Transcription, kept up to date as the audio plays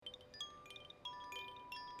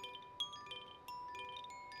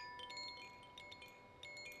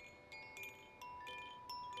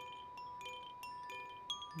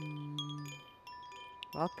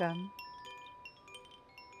Welcome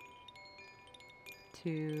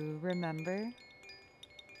to Remember,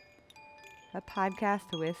 a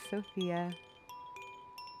podcast with Sophia.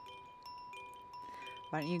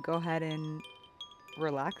 Why don't you go ahead and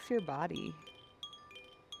relax your body?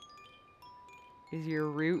 Is your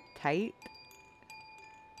root tight?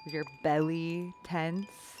 Is your belly tense?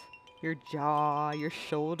 Your jaw, your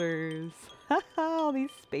shoulders, all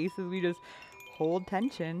these spaces we just hold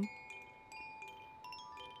tension.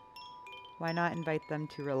 Why not invite them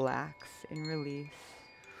to relax and release?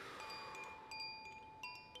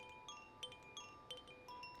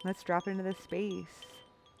 Let's drop into the space.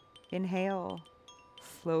 Inhale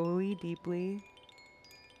slowly, deeply,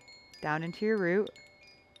 down into your root,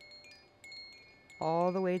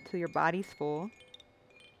 all the way till your body's full.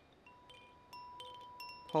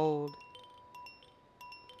 Hold.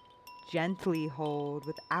 Gently hold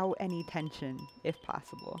without any tension, if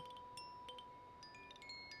possible.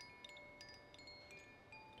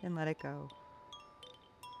 And let it go.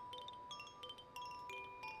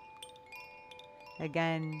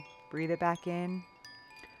 Again, breathe it back in.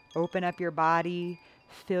 Open up your body.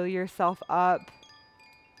 Fill yourself up.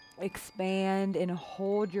 Expand and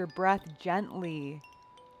hold your breath gently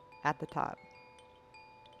at the top.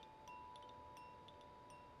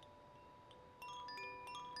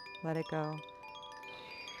 Let it go.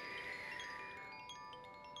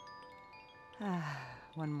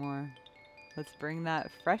 One more. Let's bring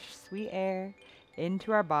that fresh, sweet air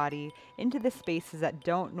into our body, into the spaces that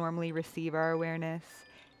don't normally receive our awareness,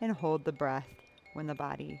 and hold the breath when the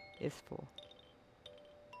body is full.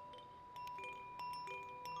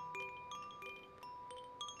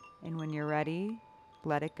 And when you're ready,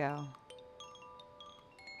 let it go.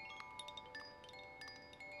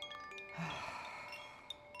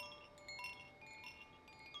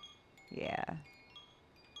 Yeah.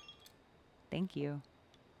 Thank you.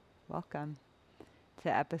 Welcome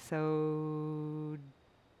to episode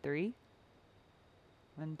 3.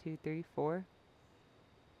 1, 2, 3, 4.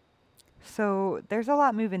 So there's a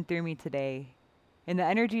lot moving through me today, and the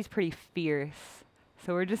energy's pretty fierce.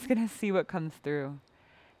 So we're just going to see what comes through.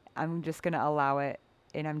 I'm just going to allow it,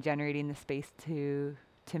 and I'm generating the space to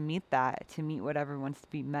meet that, to meet whatever wants to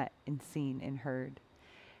be met and seen and heard.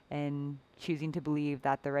 And choosing to believe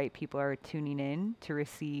that the right people are tuning in to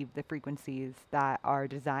receive the frequencies that are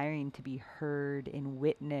desiring to be heard and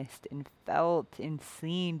witnessed and felt and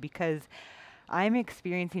seen, because I'm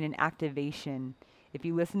experiencing an activation. If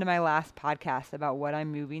you listen to my last podcast about what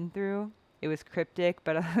I'm moving through, it was cryptic,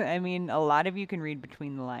 but I mean, a lot of you can read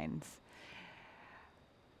between the lines.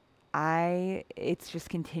 It's just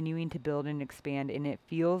continuing to build and expand, and it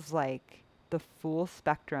feels like the full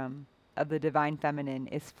spectrum of the divine feminine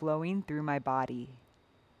is flowing through my body.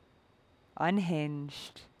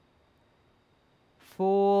 Unhinged,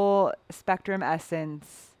 full spectrum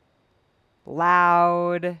essence,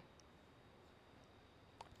 loud,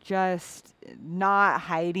 just not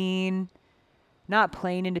hiding, not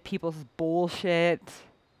playing into people's bullshit.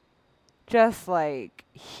 Just like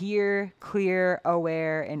here, clear,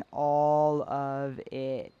 aware, and all of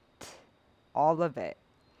it. All of it.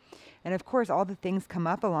 And of course, all the things come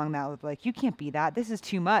up along that with like, you can't be that. This is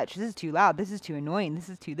too much. This is too loud. This is too annoying. This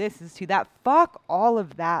is too this. This is too that. Fuck all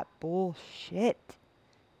of that bullshit.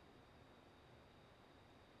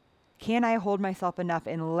 Can I hold myself enough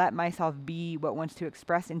and let myself be what wants to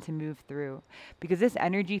express and to move through? Because this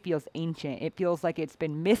energy feels ancient. It feels like it's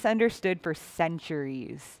been misunderstood for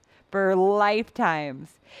centuries, for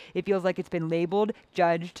lifetimes. It feels like it's been labeled,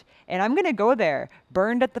 judged, and I'm going to go there,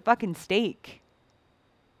 burned at the fucking stake.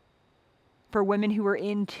 For women who are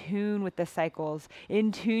in tune with the cycles,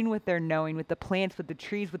 in tune with their knowing, with the plants, with the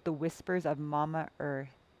trees, with the whispers of Mama Earth.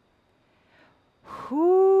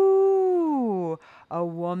 Whoo! A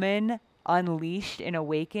woman unleashed and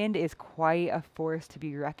awakened is quite a force to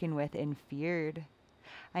be reckoned with and feared.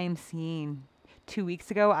 I am seeing. 2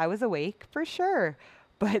 weeks ago, I was awake for sure.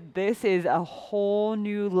 But this is a whole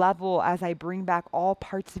new level as I bring back all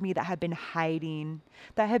parts of me that have been hiding,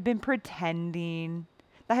 that have been pretending,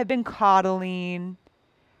 that have been coddling,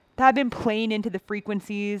 that have been playing into the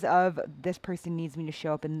frequencies of this person needs me to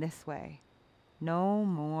show up in this way. No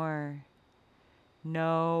more.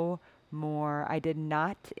 No more. I did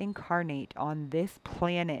not incarnate on this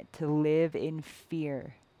planet to live in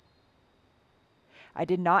fear. I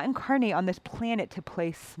did not incarnate on this planet to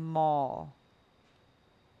play small.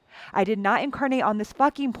 I did not incarnate on this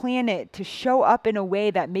fucking planet to show up in a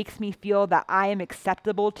way that makes me feel that I am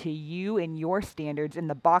acceptable to you and your standards in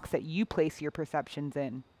the box that you place your perceptions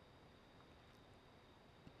in.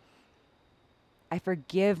 I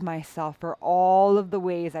forgive myself for all of the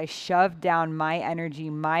ways I shoved down my energy,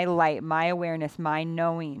 my light, my awareness, my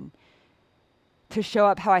knowing to show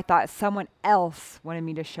up how I thought someone else wanted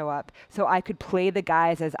me to show up so I could play the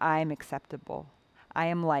guise as I'm acceptable. I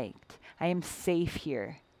am liked. I am safe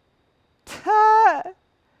here. Ta!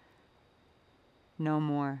 No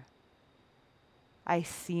more. I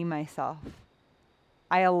see myself.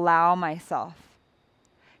 I allow myself.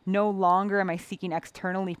 No longer am I seeking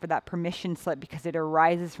externally for that permission slip because it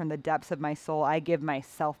arises from the depths of my soul. I give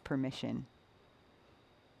myself permission.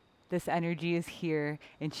 This energy is here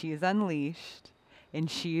and she is unleashed and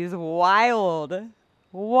she is wild.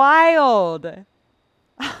 Wild.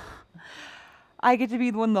 I get to be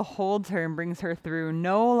the one that holds her and brings her through,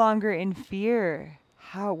 no longer in fear.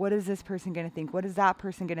 What is this person going to think? What is that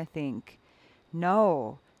person going to think?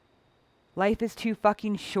 No. Life is too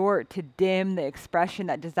fucking short to dim the expression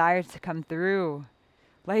that desires to come through.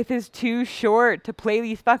 Life is too short to play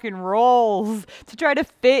these fucking roles, to try to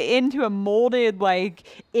fit into a molded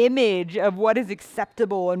image of what is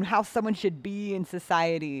acceptable and how someone should be in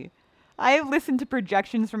society. I have listened to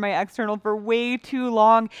projections from my external for way too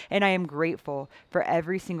long, and I am grateful for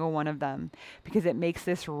every single one of them because it makes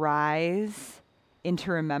this rise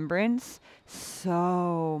into remembrance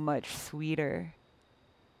so much sweeter.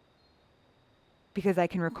 Because I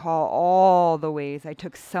can recall all the ways I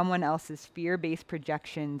took someone else's fear-based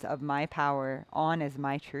projections of my power on as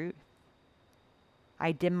my truth.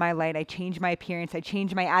 I dimmed my light, I changed my appearance, I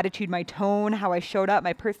changed my attitude, my tone, how I showed up,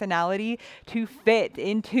 my personality to fit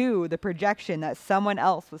into the projection that someone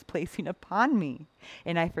else was placing upon me.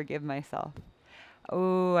 And I forgive myself.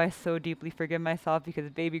 Oh, I so deeply forgive myself because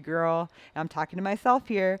baby girl, and I'm talking to myself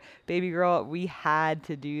here, baby girl, we had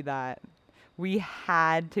to do that. We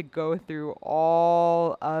had to go through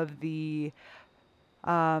all of the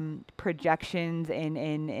projections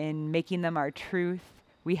and making them our truth.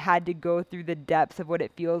 We had to go through the depths of what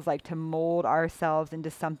it feels like to mold ourselves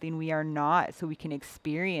into something we are not so we can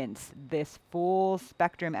experience this full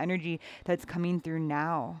spectrum energy that's coming through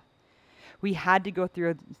now. We had to go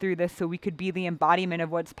through this so we could be the embodiment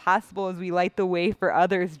of what's possible as we light the way for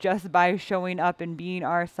others just by showing up and being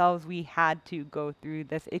ourselves. We had to go through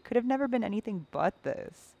this. It could have never been anything but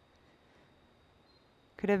this.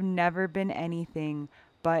 Could have never been anything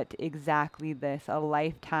but exactly this, a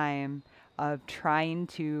lifetime of trying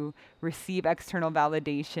to receive external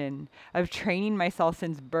validation, of training myself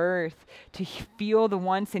since birth to feel the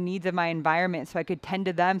wants and needs of my environment so I could tend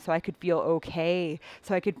to them, so I could feel okay,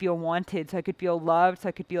 so I could feel wanted, so I could feel loved, so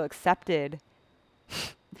I could feel accepted.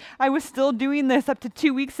 I was still doing this up to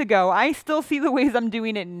 2 weeks ago. I still see the ways I'm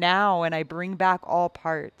doing it now, and I bring back all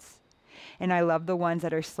parts. And I love the ones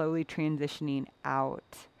that are slowly transitioning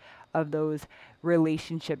out of those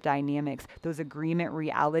relationship dynamics, those agreement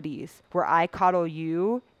realities where I coddle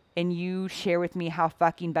you and you share with me how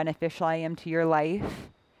fucking beneficial I am to your life.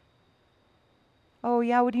 Oh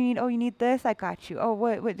yeah, what do you need? Oh, you need this? I got you. Oh,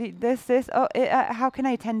 what this? Oh, how can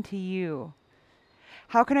I tend to you?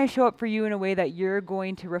 How can I show up for you in a way that you're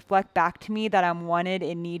going to reflect back to me that I'm wanted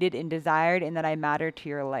and needed and desired and that I matter to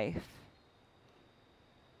your life?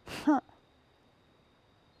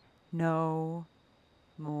 No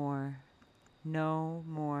more. No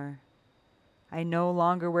more. I no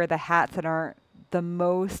longer wear the hats that aren't the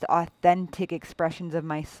most authentic expressions of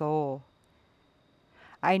my soul.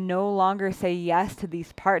 I no longer say yes to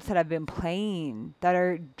these parts that I've been playing that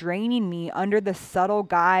are draining me under the subtle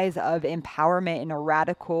guise of empowerment and a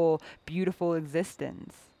radical, beautiful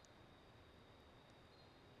existence.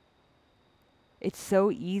 It's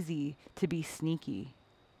so easy to be sneaky.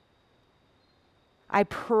 I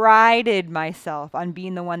prided myself on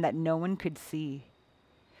being the one that no one could see.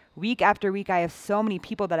 Week after week, I have so many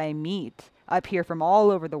people that I meet up here from all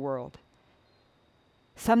over the world.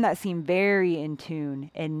 Some that seem very in tune,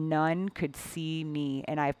 and none could see me,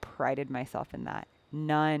 and I've prided myself in that.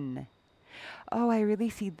 None. Oh, I really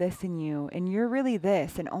see this in you, and you're really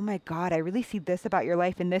this, and oh my God, I really see this about your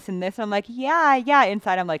life, and this, and this. And I'm like, yeah.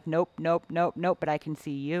 Inside, I'm like, nope, but I can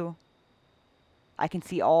see you. I can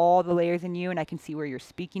see all the layers in you, and I can see where you're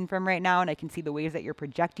speaking from right now, and I can see the ways that you're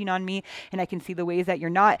projecting on me, and I can see the ways that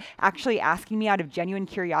you're not actually asking me out of genuine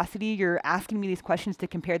curiosity. You're asking me these questions to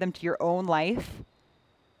compare them to your own life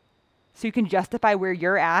so you can justify where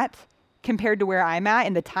you're at compared to where I'm at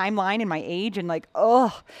in the timeline and my age. And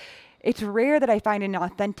it's rare that I find an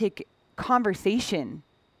authentic conversation.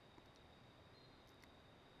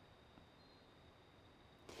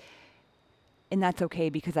 And that's okay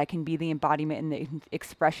because I can be the embodiment and the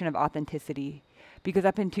expression of authenticity. Because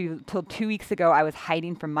up until 2 weeks ago, I was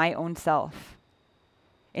hiding from my own self.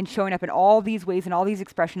 and showing up in all these ways and all these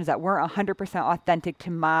expressions that weren't 100% authentic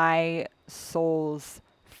to my soul's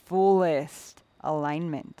fullest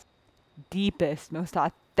alignment, deepest, most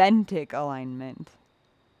authentic alignment.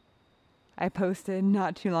 I posted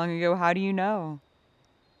not too long ago, how do you know?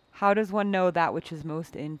 How does one know that which is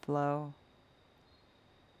most in flow?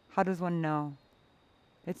 How does one know?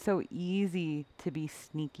 It's so easy to be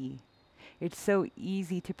sneaky. It's so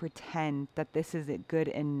easy to pretend that this isn't good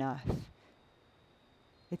enough.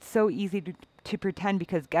 It's so easy to pretend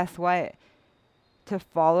because guess what? To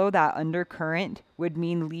follow that undercurrent would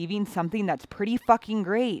mean leaving something that's pretty fucking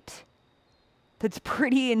great. That's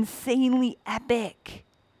pretty insanely epic.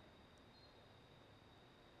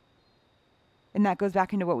 And that goes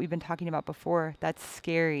back into what we've been talking about before. That's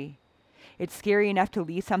scary. It's scary enough to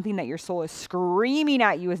leave something that your soul is screaming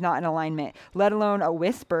at you is not in alignment, let alone a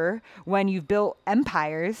whisper when you've built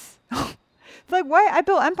empires. It's like, what? I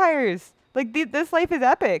built empires. Like, this life is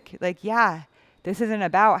epic. Like, yeah, this isn't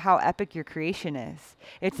about how epic your creation is.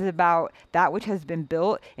 It's about that which has been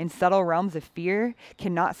built in subtle realms of fear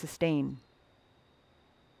cannot sustain.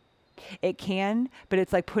 It can, but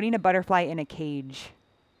it's like putting a butterfly in a cage.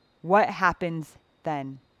 What happens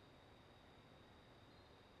then?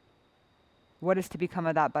 What is to become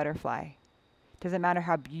of that butterfly? Doesn't matter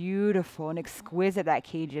how beautiful and exquisite that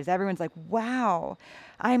cage is. Everyone's like, wow,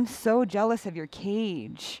 I'm so jealous of your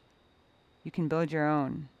cage. You can build your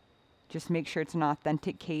own. Just make sure it's an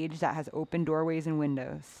authentic cage that has open doorways and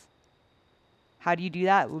windows. How do you do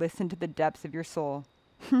that? Listen to the depths of your soul.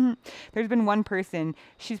 There's been one person,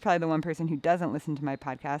 she's probably the one person who doesn't listen to my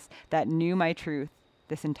podcast, that knew my truth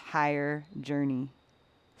this entire journey.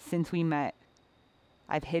 Since we met,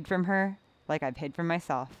 I've hid from her like I've hid from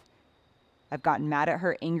myself. I've gotten mad at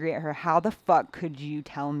her, angry at her. How the fuck could you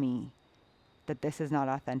tell me that this is not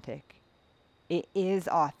authentic? It is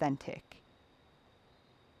authentic.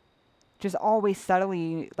 Just always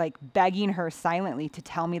subtly like begging her silently to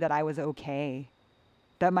tell me that I was okay,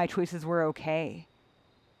 that my choices were okay.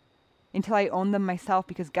 Until I owned them myself,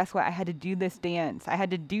 because guess what? I had to do this dance. I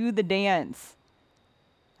had to do the dance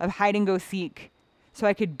of hide and go seek so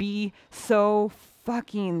I could be so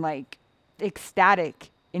fucking like ecstatic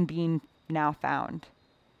in being now found.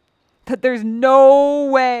 That there's no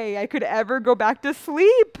way I could ever go back to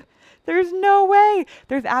sleep. There's no way.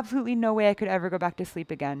 There's absolutely no way I could ever go back to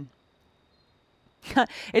sleep again.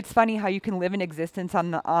 It's funny how you can live an existence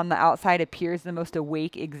on the outside appears the most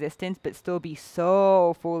awake existence, but still be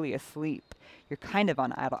so fully asleep. You're kind of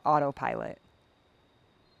on autopilot.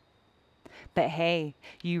 But hey,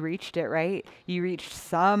 you reached it, right? You reached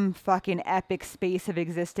some fucking epic space of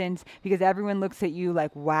existence because everyone looks at you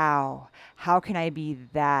like, wow, how can I be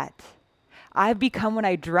that? I've become what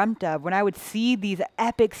I dreamt of when I would see these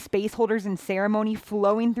epic space holders in ceremony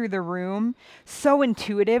flowing through the room, so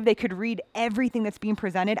intuitive, they could read everything that's being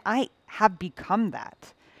presented. I have become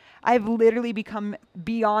that. I've literally become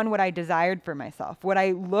beyond what I desired for myself, what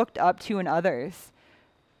I looked up to in others.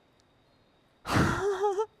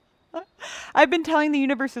 I've been telling the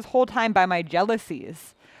universe this whole time by my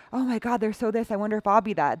jealousies. Oh my God, they're so this, I wonder if I'll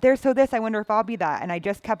be that. They're so this, I wonder if I'll be that. And I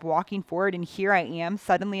just kept walking forward, and here I am.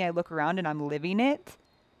 Suddenly I look around and I'm living it.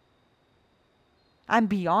 I'm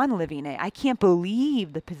beyond living it. I can't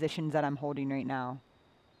believe the positions that I'm holding right now.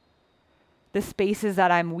 The spaces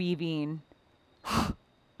that I'm weaving.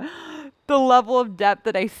 The level of depth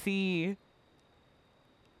that I see.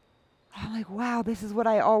 I'm like, wow, this is what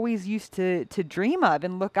I always used to dream of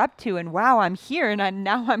and look up to. And wow, I'm here, and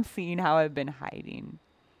now I'm seeing how I've been hiding.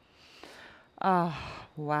 Oh,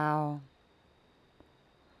 wow.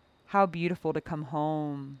 How beautiful to come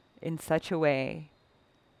home in such a way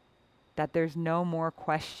that there's no more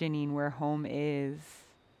questioning where home is.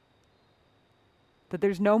 That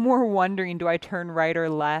there's no more wondering, do I turn right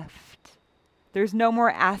or left? There's no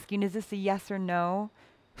more asking, is this a yes or no?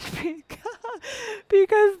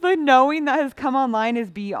 Because the knowing that has come online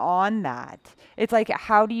is beyond that. It's like,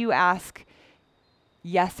 how do you ask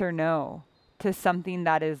yes or no to something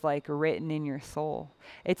that is like written in your soul?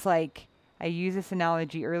 It's like, I used this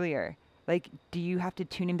analogy earlier. Like, do you have to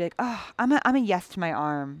tune in and be like, oh, I'm a yes to my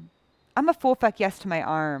arm. I'm a full fuck yes to my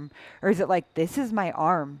arm. Or is it like, this is my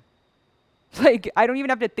arm? Like, I don't even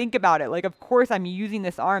have to think about it. Like, of course I'm using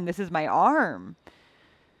this arm. This is my arm.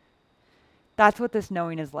 That's what this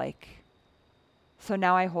knowing is like. So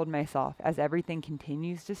now I hold myself as everything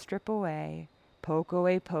continues to strip away, poke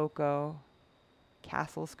away poco,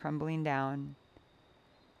 castles crumbling down,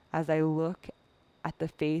 as I look at the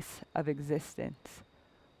face of existence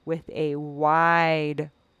with a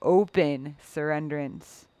wide open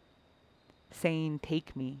surrenderance, saying,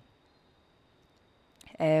 take me.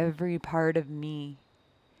 Every part of me,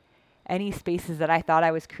 any spaces that I thought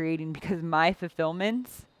I was creating, because my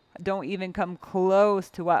fulfillments don't even come close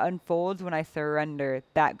to what unfolds when I surrender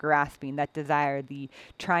that grasping, that desire, the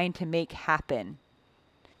trying to make happen.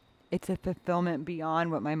 It's a fulfillment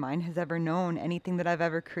beyond what my mind has ever known, anything that I've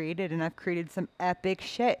ever created. And I've created some epic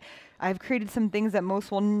shit. I've created some things that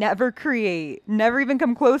most will never create, never even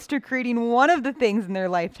come close to creating one of the things in their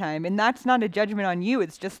lifetime. And that's not a judgment on you,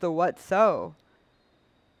 it's just the what so.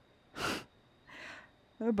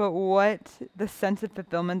 But what the sense of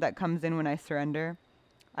fulfillment that comes in when I surrender.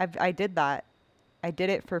 I did that. I did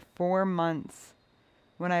it for 4 months.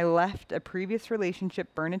 When I left a previous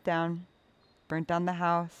relationship, burnt down the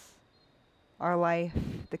house, our life,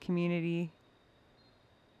 the community,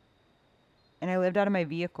 and I lived out of my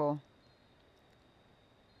vehicle.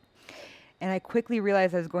 And I quickly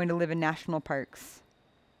realized I was going to live in national parks.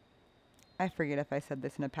 I forget if I said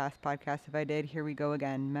this in a past podcast. If I did, here we go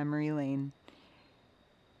again, memory lane.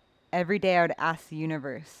 Every day I would ask the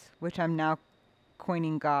universe, which I'm now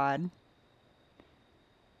coining God,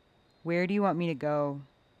 where do you want me to go?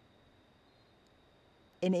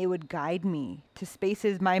 And it would guide me to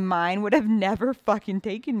spaces my mind would have never fucking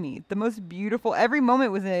taken me. The most beautiful, every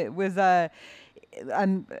moment was a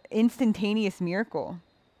instantaneous miracle.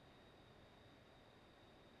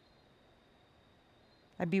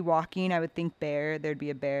 I'd be walking, I would think bear, there'd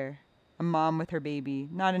be a bear. A mom with her baby,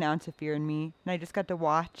 not an ounce of fear in me. And I just got to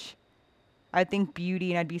watch. I'd think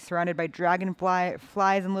beauty, and I'd be surrounded by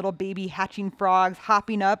flies and little baby hatching frogs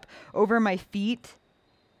hopping up over my feet.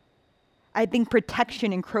 I'd think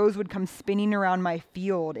protection, and crows would come spinning around my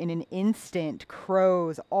field in an instant.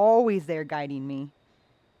 Crows, always there guiding me.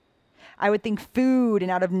 I would think food,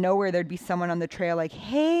 and out of nowhere there'd be someone on the trail like,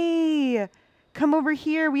 hey, come over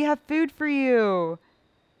here, we have food for you.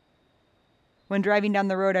 When driving down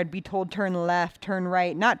the road, I'd be told turn left, turn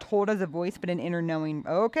right. Not told as a voice, but an inner knowing.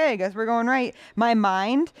 Okay, guess we're going right. My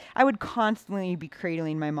mind, I would constantly be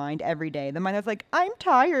cradling my mind every day. The mind that's like, I'm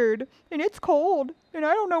tired, and it's cold, and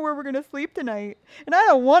I don't know where we're going to sleep tonight, and I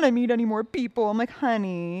don't want to meet any more people. I'm like,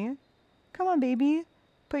 honey, come on, baby.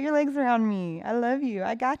 Put your legs around me. I love you.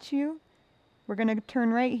 I got you. We're going to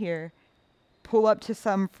turn right here. Pull up to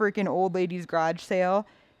some freaking old lady's garage sale.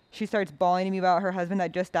 She starts bawling to me about her husband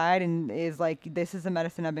that just died and is like, this is the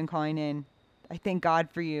medicine I've been calling in. I thank God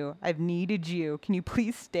for you. I've needed you. Can you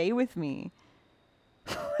please stay with me?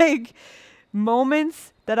 Like,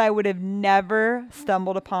 moments that I would have never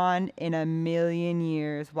stumbled upon in a million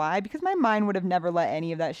years. Why? Because my mind would have never let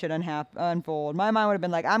any of that shit unfold. My mind would have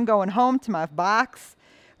been like, I'm going home to my box,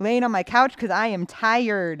 laying on my couch because I am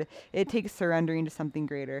tired. It takes surrendering to something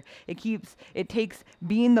greater. It takes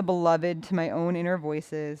being the beloved to my own inner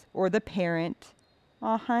voices, or the parent.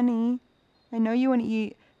 Oh, honey, I know you want to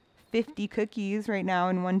eat 50 cookies right now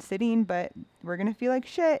in one sitting, but we're going to feel like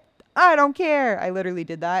shit. I don't care. I literally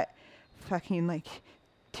did that fucking like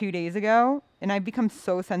 2 days ago, and I've become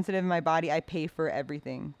so sensitive in my body. I pay for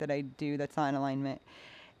everything that I do that's not in alignment.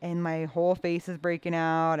 And my whole face is breaking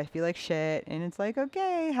out. I feel like shit. And it's like,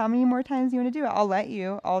 okay, how many more times do you want to do it? I'll let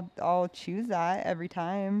you. I'll choose that every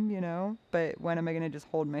time, you know. But when am I going to just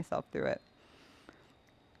hold myself through it?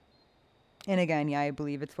 And again, yeah, I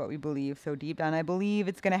believe it's what we believe. So deep down, I believe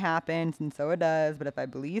it's going to happen. And so it does. But if I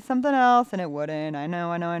believe something else, then it wouldn't. I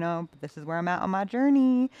know. But this is where I'm at on my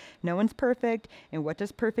journey. No one's perfect. And what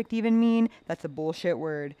does perfect even mean? That's a bullshit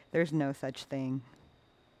word. There's no such thing.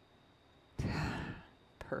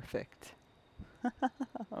 Perfect.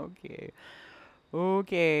 Okay.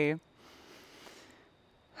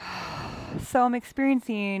 So I'm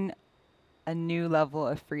experiencing a new level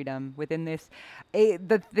of freedom within this.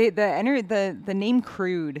 The name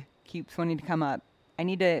crude keeps wanting to come up. I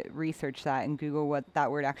need to research that and Google what that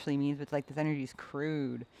word actually means. But it's like, this energy is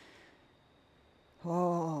crude.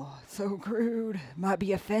 Oh, so crude. Might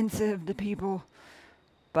be offensive to people.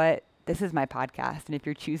 But this is my podcast, and if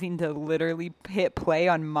you're choosing to literally hit play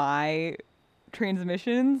on my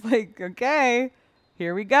transmissions, like, okay,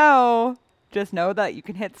 here we go. Just know that you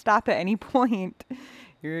can hit stop at any point.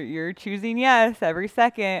 You're choosing yes every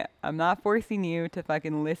second. I'm not forcing you to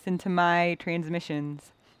fucking listen to my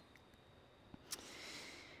transmissions.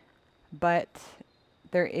 But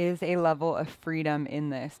there is a level of freedom in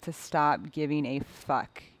this to stop giving a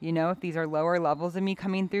fuck. You know, if these are lower levels of me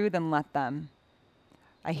coming through, then let them.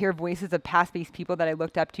 I hear voices of past-based people that I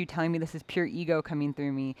looked up to telling me this is pure ego coming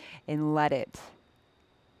through me, and let it.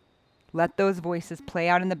 Let those voices play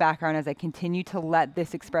out in the background as I continue to let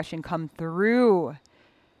this expression come through.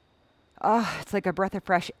 It's like a breath of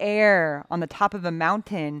fresh air on the top of a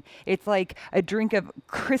mountain. It's like a drink of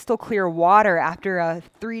crystal clear water after a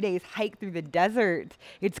 3 days hike through the desert.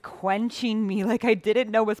 It's quenching me like I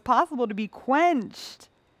didn't know was possible to be quenched.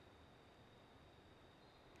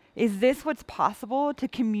 Is this what's possible, to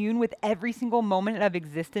commune with every single moment of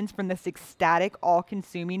existence from this ecstatic, all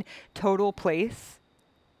consuming, total place?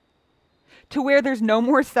 To where there's no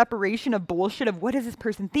more separation of bullshit of what is this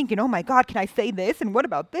person thinking? Oh my God, can I say this? And what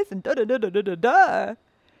about this? And da da da da da da da.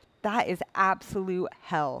 That is absolute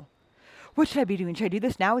hell. What should I be doing? Should I do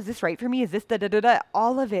this now? Is this right for me? Is this da da da da?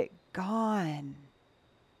 All of it gone.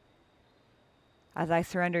 As I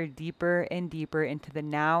surrender deeper and deeper into the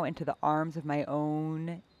now, into the arms of my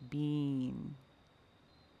own being.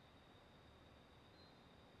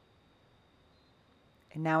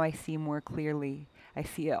 And now I see more clearly. I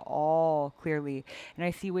see it all clearly. And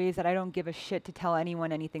I see ways that I don't give a shit to tell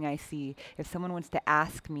anyone anything I see. If someone wants to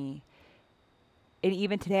ask me, and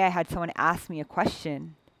even today I had someone ask me a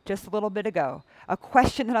question just a little bit ago. A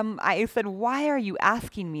question that I said, why are you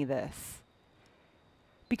asking me this?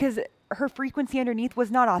 Because her frequency underneath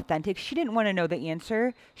was not authentic. She didn't want to know the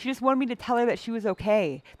answer. She just wanted me to tell her that she was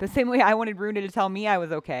okay. The same way I wanted Runa to tell me I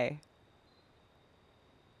was okay.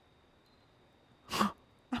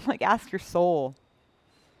 I'm like, ask your soul.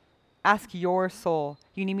 Ask your soul.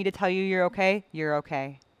 You need me to tell you you're okay? You're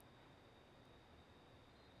okay.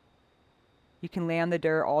 You can lay on the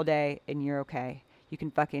dirt all day and you're okay. You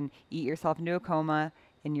can fucking eat yourself into a coma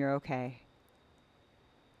and you're okay.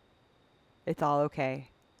 It's all okay.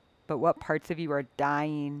 But what parts of you are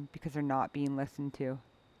dying because they're not being listened to?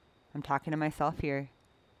 I'm talking to myself here.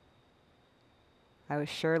 I was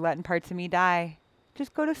sure letting parts of me die.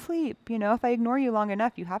 Just go to sleep. You know, if I ignore you long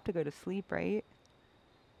enough, you have to go to sleep, right?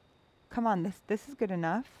 Come on, this is good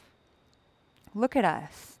enough. Look at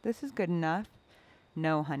us. This is good enough.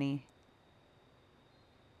 No, honey.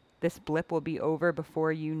 This blip will be over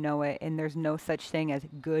before you know it, and there's no such thing as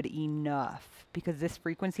good enough, because this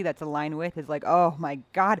frequency that's aligned with is like, oh my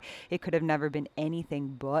God, it could have never been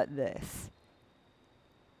anything but this.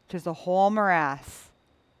 Just a whole morass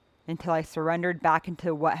until I surrendered back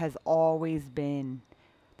into what has always been.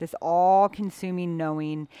 This all-consuming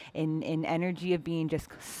knowing and energy of being just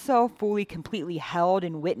so fully, completely held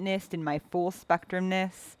and witnessed in my full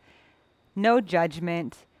spectrumness. No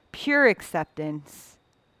judgment, pure acceptance.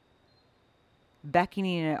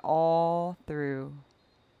 Beckoning it all through.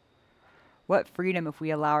 What freedom if we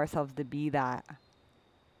allow ourselves to be that.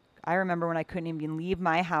 I remember when I couldn't even leave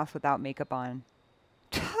my house without makeup on.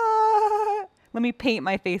 Let me paint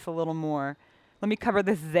my face a little more. Let me cover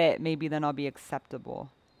this zit. Maybe then I'll be acceptable.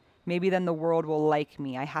 Maybe then the world will like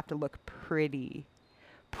me. I have to look pretty.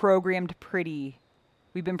 Programmed pretty.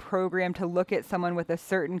 We've been programmed to look at someone with a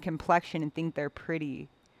certain complexion and think they're pretty.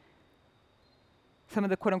 Some of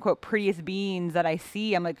the quote unquote prettiest beings that I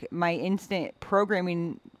see, I'm like, my instant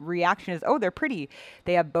programming reaction is, oh, they're pretty.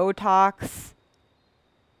 They have Botox.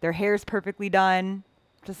 Their hair's perfectly done.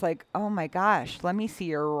 Just like, oh my gosh, let me see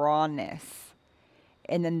your rawness.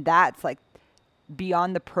 And then that's like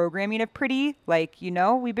beyond the programming of pretty. Like, you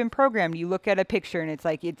know, we've been programmed. You look at a picture and it's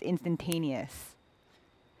like, it's instantaneous.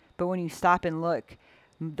 But when you stop and look,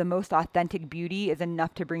 the most authentic beauty is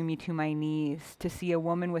enough to bring me to my knees, to see a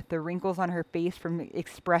woman with the wrinkles on her face from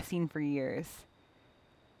expressing for years.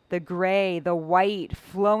 The gray, the white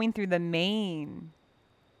flowing through the mane.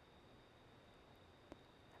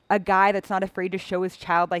 A guy that's not afraid to show his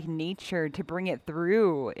childlike nature, to bring it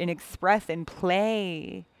through and express and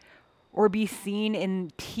play. Or be seen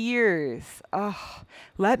in tears. Oh,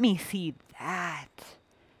 let me see that.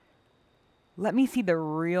 Let me see the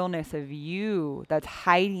realness of you that's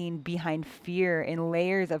hiding behind fear and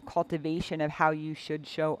layers of cultivation of how you should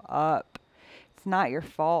show up. It's not your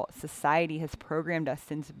fault. Society has programmed us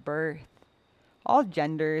since birth. All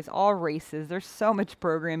genders, all races, there's so much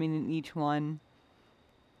programming in each one.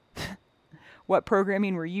 What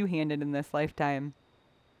programming were you handed in this lifetime?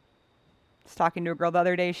 I was talking to a girl the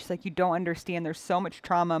other day. She's like, you don't understand. There's so much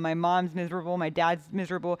trauma. My mom's miserable. My dad's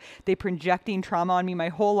miserable. They projecting trauma on me my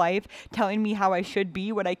whole life, telling me how I should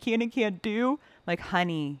be, what I can and can't do. Like,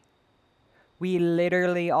 honey, we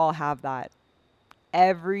literally all have that.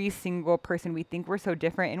 Every single person. We think we're so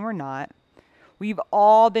different, and we're not. We've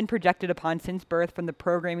all been projected upon since birth from the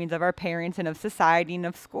programmings of our parents and of society and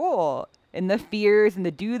of school. And the fears and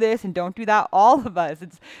the do this and don't do that. All of us.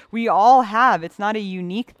 We all have. It's not a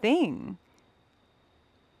unique thing.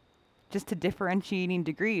 just to differentiating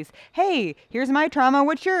degrees. Hey, here's my trauma.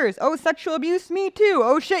 What's yours? Oh, sexual abuse. Me too.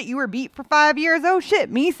 Oh, shit. You were beat for 5 years. Oh,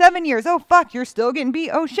 shit. Me 7 years. Oh, fuck. You're still getting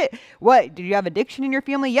beat. Oh, shit. What? Did you have addiction in your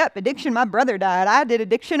family? Yep. Addiction. My brother died. I did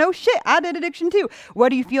addiction. Oh, shit. I did addiction too.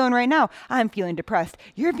 What are you feeling right now? I'm feeling depressed.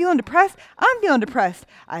 You're feeling depressed? I'm feeling depressed.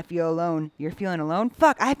 I feel alone. You're feeling alone?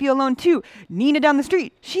 Fuck. I feel alone too. Nina down the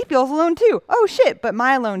street. She feels alone too. Oh, shit. But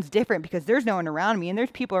my alone's different because there's no one around me and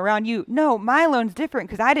there's people around you. No, my alone's different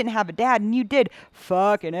because I didn't have a dad and you did.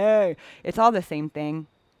 Fucking A. It's all the same thing.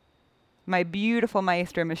 My beautiful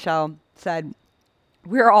maestra Michelle said,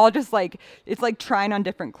 we're all just like, it's like trying on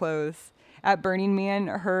different clothes. At Burning Man,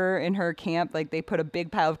 her and her camp, like they put a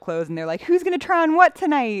big pile of clothes and they're like, who's going to try on what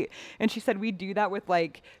tonight? And she said, we do that with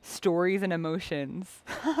like stories and emotions.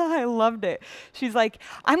 I loved it. She's like,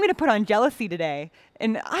 I'm going to put on jealousy today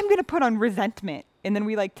and I'm going to put on resentment. And then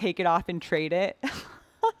we like take it off and trade it.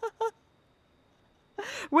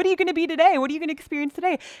 What are you going to be today? What are you going to experience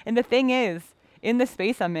today? And the thing is, in the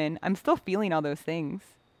space I'm in, I'm still feeling all those things.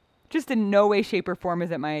 Just in no way, shape, or form is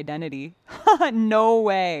it my identity. No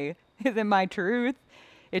way is it my truth.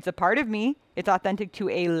 It's a part of me. It's authentic to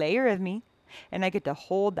a layer of me. And I get to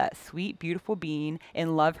hold that sweet, beautiful being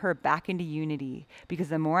and love her back into unity. Because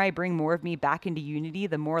the more I bring more of me back into unity,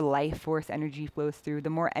 the more life force energy flows through. The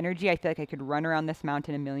more energy I feel like I could run around this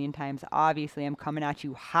mountain a million times. Obviously, I'm coming at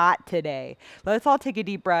you hot today. Let's all take a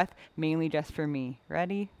deep breath, mainly just for me.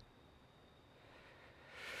 Ready?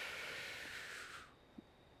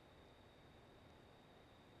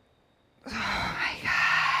 Oh my God.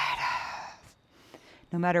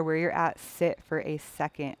 No matter where you're at, sit for a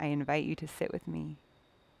second. I invite you to sit with me.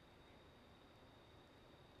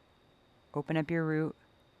 Open up your root.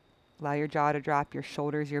 Allow your jaw to drop, your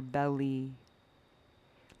shoulders, your belly.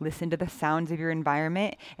 Listen to the sounds of your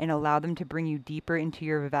environment and allow them to bring you deeper into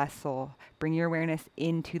your vessel. Bring your awareness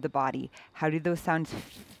into the body. How do those sounds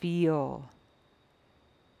feel?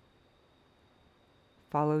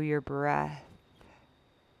 Follow your breath.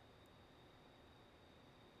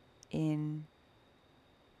 In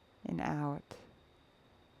and out.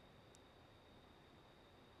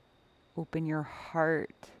 Open your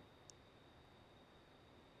heart.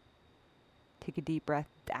 Take a deep breath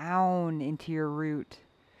down into your root.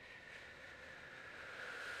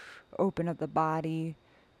 Open up the body.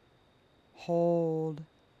 Hold.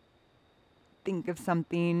 Think of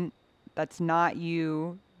something that's not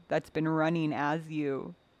you, that's been running as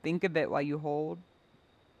you. Think of it while you hold.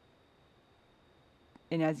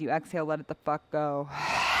 And as you exhale, let it the fuck go.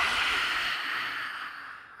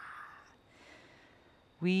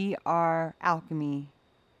 We are alchemy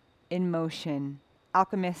in motion.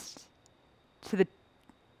 Alchemists to the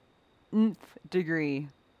nth degree.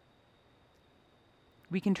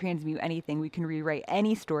 We can transmute anything. We can rewrite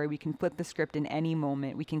any story. We can flip the script in any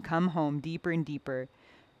moment. We can come home deeper and deeper.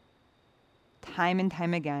 Time and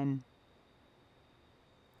time again.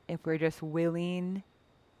 If we're just willing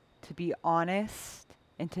to be honest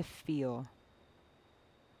and to feel.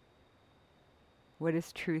 What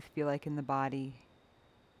does truth feel like in the body?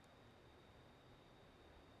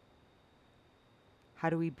 How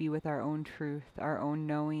do we be with our own truth, our own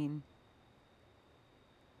knowing?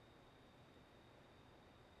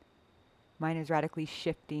 Mine is radically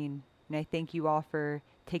shifting, and I thank you all for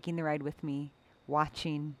taking the ride with me,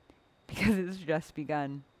 watching, because it's just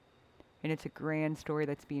begun. And it's a grand story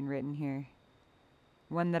that's being written here.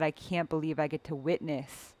 One that I can't believe I get to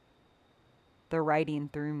witness the writing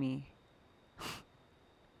through me.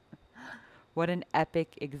 What an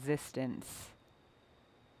epic existence.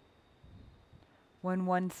 When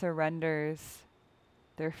one surrenders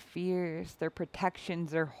their fears, their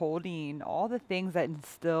protections, their holding, all the things that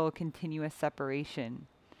instill continuous separation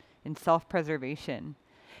and self-preservation,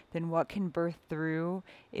 then what can birth through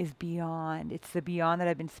is beyond. It's the beyond that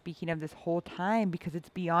I've been speaking of this whole time, because it's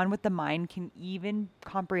beyond what the mind can even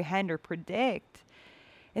comprehend or predict.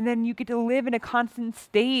 And then you get to live in a constant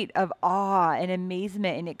state of awe and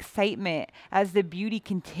amazement and excitement as the beauty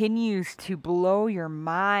continues to blow your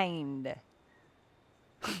mind.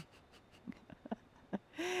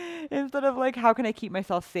 Instead of like, how can I keep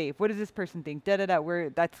myself safe? What does this person think?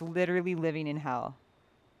 That's literally living in hell.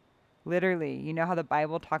 Literally. You know how the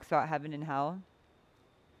Bible talks about heaven and hell?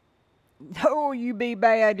 Oh, you be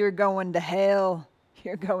bad, you're going to hell.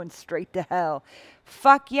 You're going straight to hell.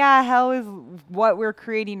 Fuck yeah, hell is what we're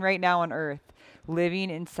creating right now on earth. Living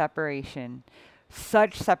in separation.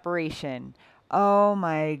 Such separation. Oh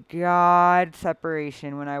my God,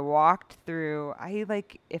 separation. When I walked through,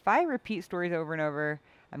 if I repeat stories over and over,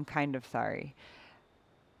 I'm kind of sorry.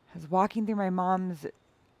 I was walking through my mom's,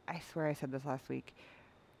 I swear I said this last week,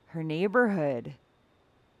 her neighborhood.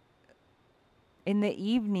 in the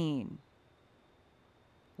evening,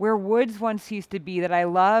 where woods once used to be that I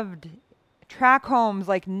loved, track homes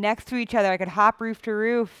like next to each other. I could hop roof to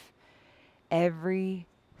roof. Every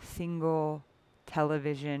single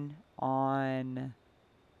television on.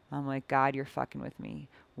 I'm like, God, you're fucking with me.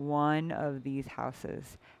 One of these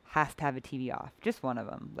houses has to have a TV off. Just one of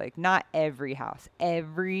them. Like, not every house.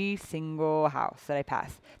 Every single house that I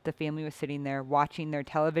passed, the family was sitting there watching their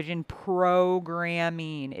television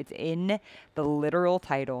programming. It's in the literal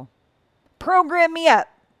title. Program me up.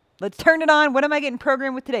 Let's turn it on. What am I getting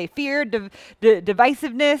programmed with today? Fear,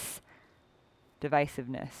 divisiveness.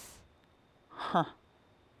 Divisiveness. Huh.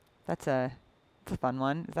 That's a fun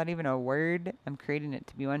one. Is that even a word? I'm creating it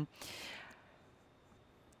to be one.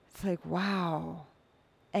 It's like, wow.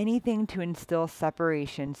 Anything to instill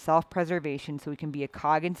separation, self-preservation, so we can be a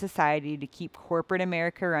cog in society to keep corporate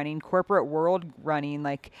America running, corporate world running,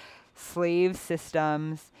 like slave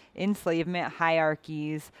systems, enslavement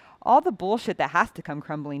hierarchies, all the bullshit that has to come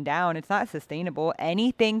crumbling down. It's not sustainable.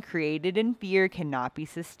 Anything created in fear cannot be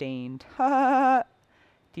sustained. Do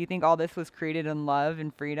you think all this was created in love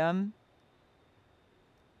and freedom?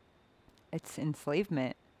 It's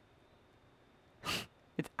enslavement.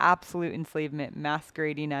 It's absolute enslavement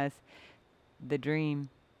masquerading as the dream.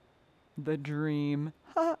 The dream.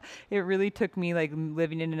 It really took me like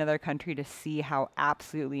living in another country to see how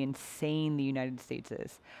absolutely insane the United States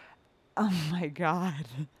is. Oh my God.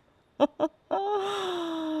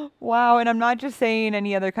 Wow. And I'm not just saying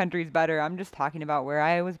any other country's better. I'm just talking about where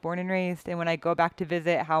I was born and raised. And when I go back to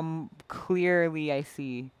visit, how clearly I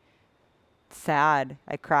see. Sad.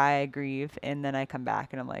 I cry, I grieve, and then I come back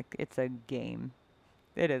and I'm like, it's a game.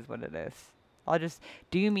 It is what it is. I'll just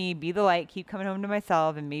do me, be the light, keep coming home to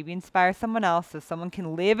myself, and maybe inspire someone else so someone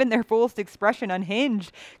can live in their fullest expression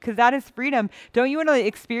unhinged, because that is freedom. Don't you want to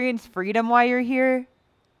experience freedom while you're here?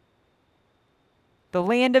 The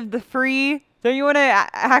land of the free? Don't you want to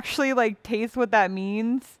actually like taste what that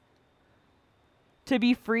means? To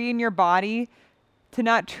be free in your body, to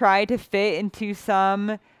not try to fit into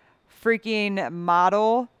some freaking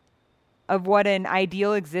model of what an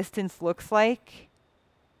ideal existence looks like.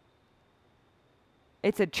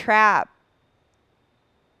 It's a trap.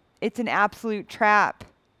 It's an absolute trap.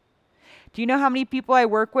 Do you know how many people I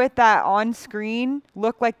work with that on screen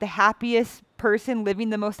look like the happiest person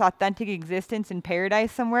living the most authentic existence in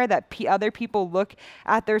paradise somewhere, that other people look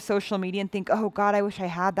at their social media and think, oh God, I wish I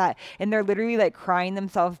had that. And they're literally like crying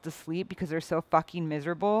themselves to sleep because they're so fucking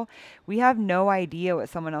miserable. We have no idea what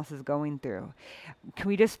someone else is going through. Can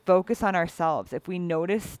we just focus on ourselves? If we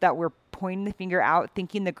notice that we're pointing the finger out,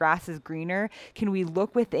 thinking the grass is greener, can we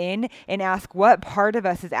look within and ask what part of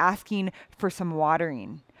us is asking for some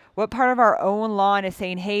watering? What part of our own lawn is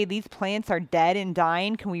saying, hey, these plants are dead and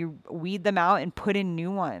dying. Can we weed them out and put in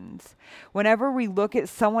new ones? Whenever we look at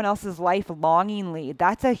someone else's life longingly,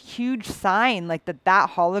 that's a huge sign, like that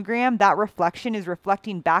hologram, that reflection is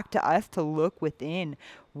reflecting back to us to look within.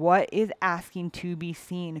 What is asking to be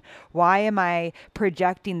seen? Why am I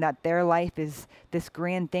projecting that their life is this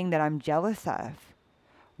grand thing that I'm jealous of?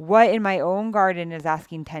 What in my own garden is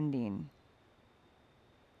asking tending?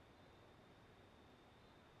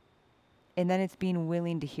 And then it's being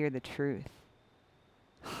willing to hear the truth.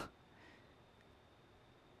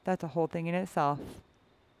 That's a whole thing in itself.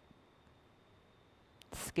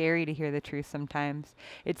 It's scary to hear the truth sometimes.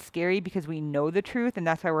 It's scary because we know the truth, and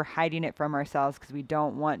that's why we're hiding it from ourselves, because we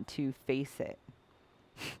don't want to face it.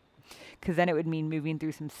 Because then it would mean moving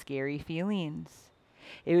through some scary feelings.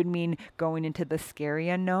 It would mean going into the scary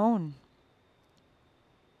unknown.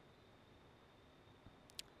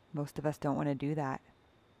 Most of us don't want to do that.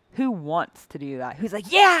 Who wants to do that? Who's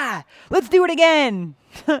like, yeah, let's do it again?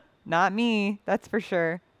 Not me, that's for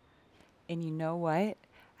sure. And you know what?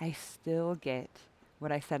 I still get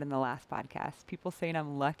what I said in the last podcast. People saying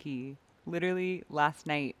I'm lucky. Literally last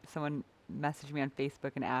night, someone messaged me on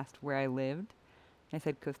Facebook and asked where I lived. I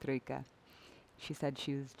said Costa Rica. She said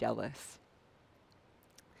she was jealous.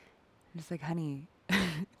 I'm just like, honey,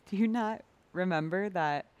 do you not remember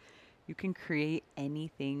that you can create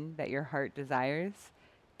anything that your heart desires?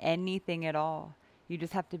 Anything at all. You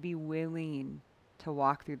just have to be willing to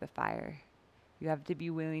walk through the fire. You have to be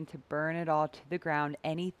willing to burn it all to the ground.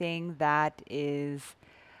 Anything that is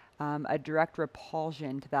a direct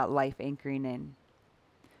repulsion to that life anchoring in.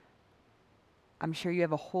 I'm sure you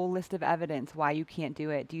have a whole list of evidence why you can't do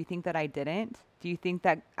it. Do you think that I didn't? Do you think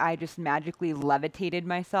that I just magically levitated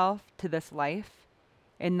myself to this life?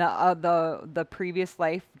 And the previous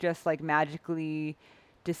life just like magically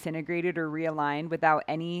disintegrated or realigned without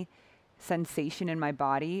any sensation in my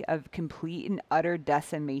body of complete and utter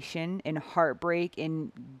decimation and heartbreak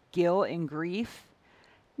and guilt and grief?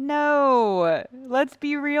 No, let's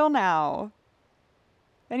be real now.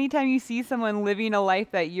 Anytime you see someone living a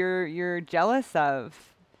life that you're jealous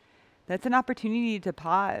of, that's an opportunity to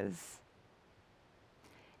pause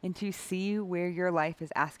and to see where your life is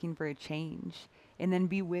asking for a change, and then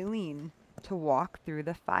be willing to walk through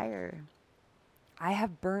the fire. I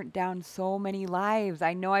have burnt down so many lives.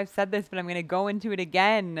 I know I've said this, but I'm going to go into it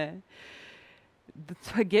again.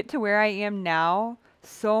 To get to where I am now,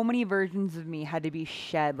 so many versions of me had to be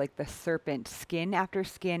shed like the serpent, skin after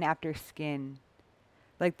skin after skin.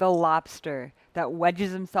 Like the lobster that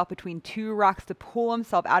wedges himself between two rocks to pull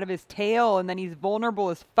himself out of his tail, and then he's vulnerable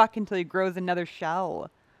as fuck until he grows another shell.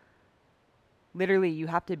 Literally, you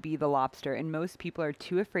have to be the lobster, and most people are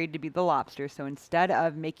too afraid to be the lobster, so instead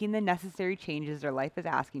of making the necessary changes their life is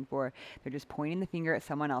asking for, they're just pointing the finger at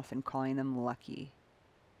someone else and calling them lucky.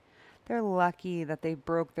 They're lucky that they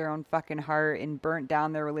broke their own fucking heart and burnt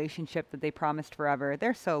down their relationship that they promised forever.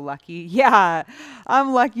 They're so lucky. Yeah,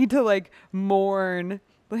 I'm lucky to like mourn.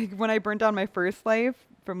 Like when I burnt down my first life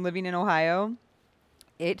from living in Ohio,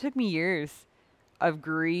 it took me years of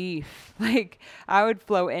grief. Like I would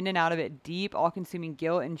flow in and out of it, deep, all-consuming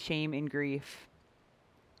guilt and shame and grief.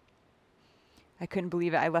 I couldn't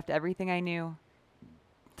believe it. I left everything I knew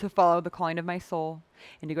to follow the calling of my soul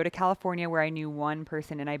and to go to California where I knew one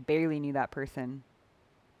person and I barely knew that person.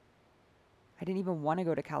 I didn't even want to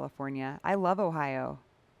go to California. I love Ohio.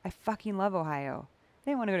 I fucking love Ohio. I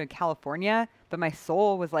didn't want to go to California, but my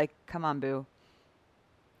soul was like, come on, boo.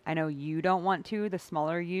 I know you don't want to, the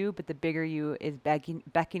smaller you, but the bigger you is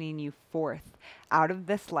beckoning you forth out of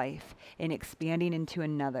this life and expanding into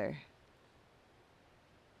another.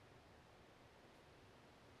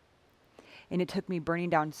 And it took me burning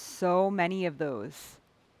down so many of those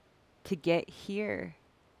to get here,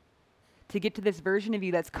 to get to this version of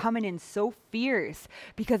you that's coming in so fierce.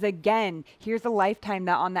 Because again, here's a lifetime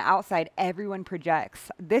that on the outside, everyone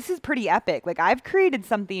projects. This is pretty epic. Like I've created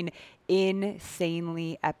something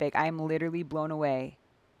insanely epic. I'm literally blown away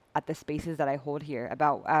at the spaces that I hold here,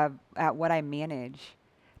 about at what I manage,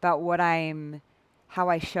 about how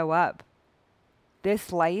I show up.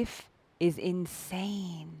 This life is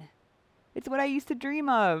insane. It's what I used to dream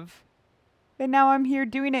of. And now I'm here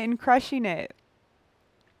doing it and crushing it.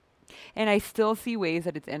 And I still see ways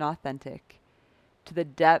that it's inauthentic to the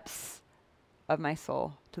depths of my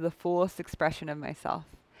soul, to the fullest expression of myself.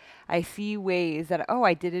 I see ways that,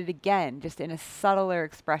 I did it again, just in a subtler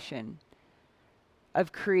expression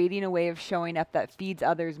of creating a way of showing up that feeds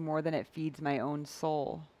others more than it feeds my own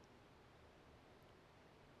soul.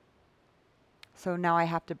 So now I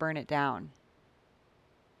have to burn it down.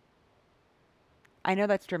 I know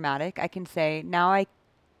that's dramatic. I can say, now I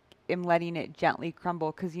am letting it gently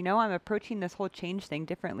crumble because, I'm approaching this whole change thing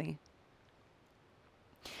differently.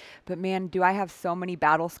 But man, do I have so many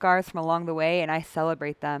battle scars from along the way, and I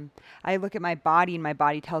celebrate them. I look at my body, and my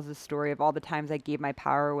body tells the story of all the times I gave my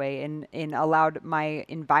power away and allowed my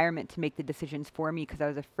environment to make the decisions for me because I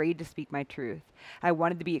was afraid to speak my truth. I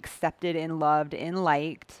wanted to be accepted and loved and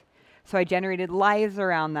liked. So I generated lives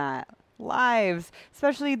around that. Lives,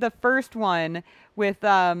 especially the first one with,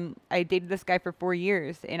 I dated this guy for 4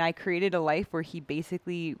 years, and I created a life where he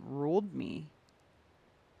basically ruled me,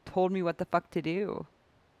 told me what the fuck to do.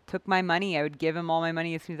 Took my money. I would give him all my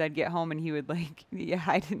money as soon as I'd get home, and he would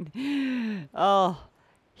I didn't. Oh,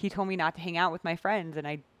 he told me not to hang out with my friends, and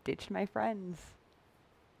I ditched my friends.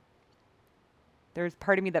 There was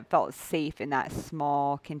part of me that felt safe in that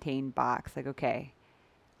small contained box. Like, okay,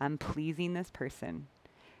 I'm pleasing this person.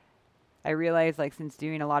 I realized, since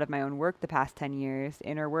doing a lot of my own work the past 10 years,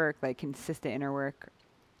 inner work, consistent inner work,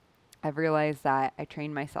 I've realized that I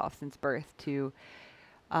trained myself since birth to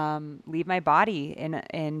leave my body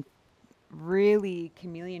and really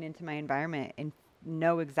chameleon into my environment and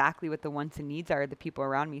know exactly what the wants and needs are of the people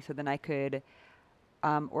around me, so then I could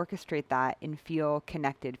orchestrate that and feel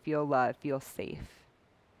connected, feel loved, feel safe.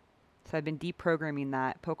 So I've been deprogramming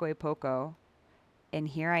that poco a poco, and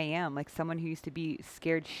here I am, like someone who used to be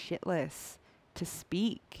scared shitless to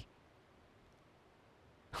speak.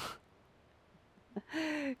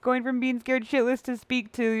 Going from being scared shitless to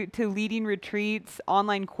speak to leading retreats,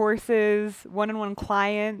 online courses, one-on-one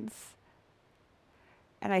clients.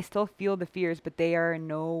 And I still feel the fears, but they are in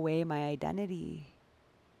no way my identity.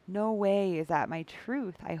 No way is that my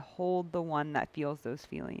truth. I hold the one that feels those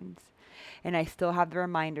feelings. And I still have the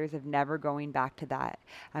reminders of never going back to that.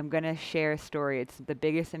 I'm going to share a story. It's the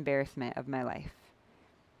biggest embarrassment of my life.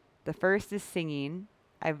 The first is singing.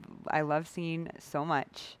 I love singing so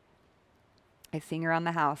much. I sing around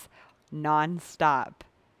the house nonstop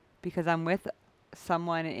because I'm with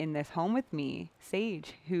someone in this home with me,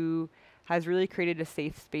 Sage, who has really created a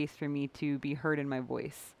safe space for me to be heard in my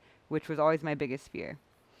voice, which was always my biggest fear.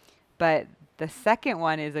 But the second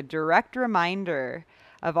one is a direct reminder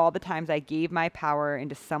of all the times I gave my power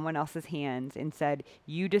into someone else's hands and said,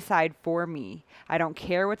 "You decide for me. I don't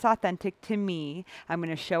care what's authentic to me. I'm going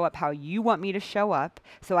to show up how you want me to show up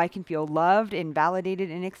so I can feel loved and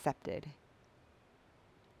validated and accepted."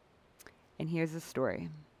 And here's the story.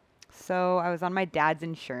 So I was on my dad's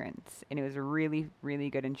insurance, and it was a really, really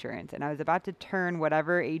good insurance. And I was about to turn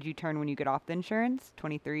whatever age you turn when you get off the insurance,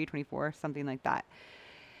 23, 24, something like that.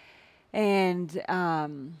 And I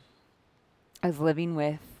was living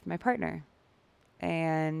with my partner.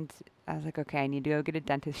 And I was like, okay, I need to go get a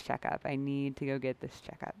dentist checkup. I need to go get this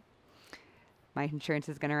checkup. My insurance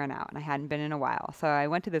is going to run out. And I hadn't been in a while. So I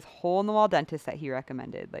went to this hole-in-the-wall dentist that he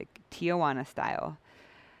recommended, like Tijuana style,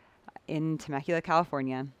 in Temecula,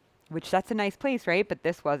 California. Which that's a nice place, right? But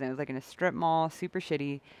this wasn't. It was like in a strip mall, super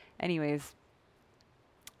shitty. Anyways,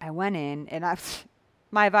 I went in and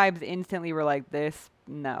my vibes instantly were like this,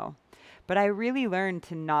 no. But I really learned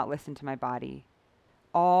to not listen to my body.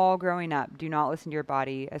 All growing up, do not listen to your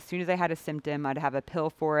body. As soon as I had a symptom, I'd have a pill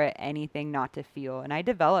for it, anything not to feel. And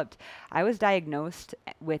I was diagnosed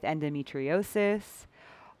with endometriosis,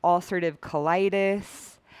 ulcerative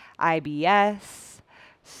colitis, IBS,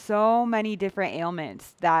 so many different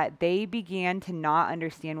ailments that they began to not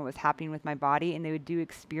understand what was happening with my body, and they would do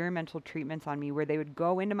experimental treatments on me where they would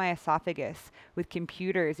go into my esophagus with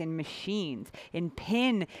computers and machines and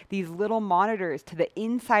pin these little monitors to the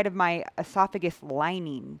inside of my esophagus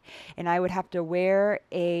lining, and I would have to wear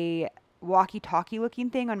a walkie-talkie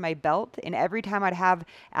looking thing on my belt, and every time I'd have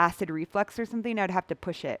acid reflux or something, I'd have to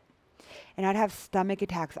push it. And I'd have stomach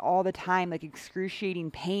attacks all the time, like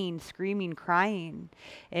excruciating pain, screaming, crying.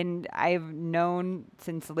 And I've known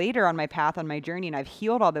since later on my path, on my journey, and I've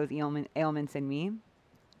healed all those ailments in me,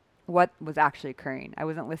 what was actually occurring. I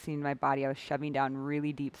wasn't listening to my body. I was shoving down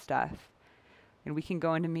really deep stuff. And we can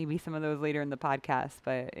go into maybe some of those later in the podcast,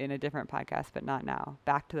 but in a different podcast, but not now.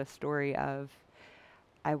 Back to the story of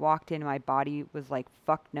I walked in, my body was like,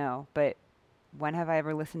 fuck no. But when have I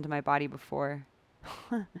ever listened to my body before?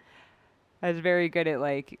 I was very good at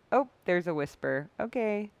like, oh, there's a whisper.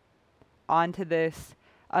 Okay. On to this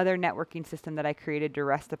other networking system that I created to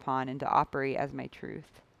rest upon and to operate as my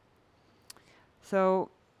truth. So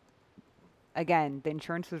again, the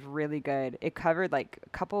insurance was really good. It covered like a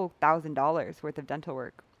couple $1,000s worth of dental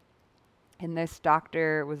work. And this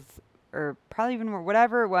doctor was, or probably even more,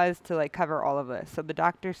 whatever it was to like cover all of this. So the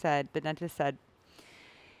dentist said,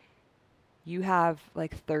 you have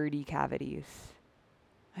like 30 cavities.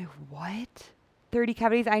 Like, what? 30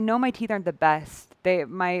 cavities? I know my teeth aren't the best.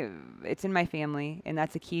 It's in my family, and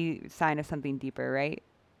that's a key sign of something deeper, right?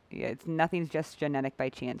 Yeah, nothing's just genetic by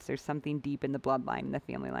chance. There's something deep in the bloodline, in the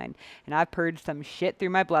family line. And I've purged some shit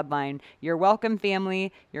through my bloodline. You're welcome,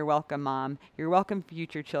 family. You're welcome, mom. You're welcome,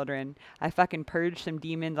 future children. I fucking purged some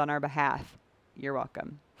demons on our behalf. You're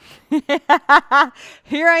welcome.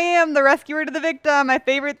 Here I am, the rescuer to the victim. My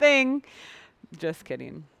favorite thing. Just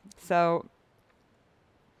kidding. So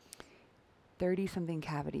 30 something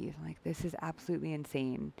cavities. I'm like, this is absolutely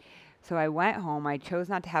insane. So I went home. I chose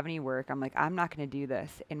not to have any work. I'm like, I'm not going to do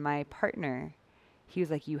this. And my partner, he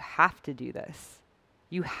was like, you have to do this.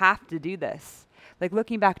 You have to do this. Like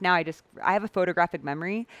looking back now, I have a photographic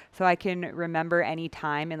memory, so I can remember any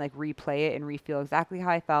time and like replay it and refeel exactly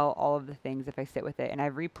how I felt, all of the things if I sit with it. And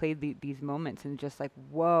I've replayed these moments and just like,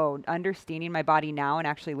 whoa, understanding my body now and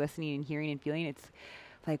actually listening and hearing and feeling, it's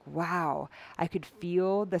like, wow, I could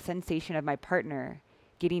feel the sensation of my partner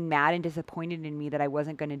getting mad and disappointed in me that I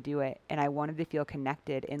wasn't going to do it. And I wanted to feel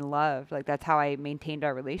connected and loved. Like, that's how I maintained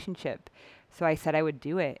our relationship. So I said I would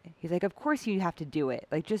do it. He's like, of course you have to do it.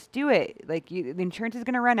 Like, just do it. Like, the insurance is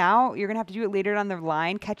going to run out. You're going to have to do it later down the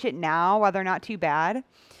line. Catch it now while they're not too bad.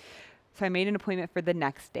 So I made an appointment for the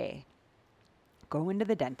next day. Go into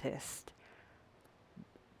the dentist.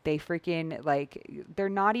 They freaking, like, they're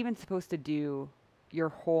not even supposed to do your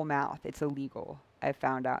whole mouth. It's illegal. I've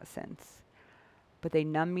found out since. But they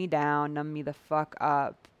numb me down, numb me the fuck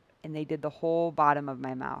up, and they did the whole bottom of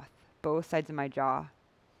my mouth, both sides of my jaw.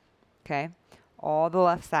 Okay? All the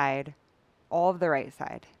left side, all of the right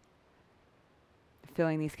side.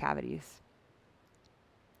 Filling these cavities.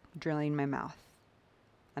 Drilling my mouth.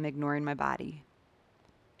 I'm ignoring my body.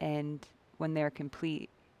 And when they're complete,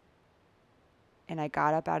 and I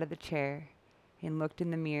got up out of the chair and looked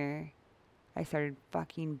in the mirror, I started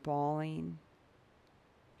fucking bawling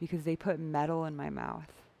because they put metal in my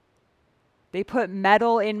mouth. They put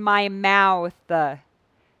metal in my mouth.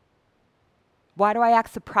 Why do I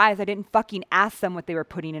act surprised? I didn't fucking ask them what they were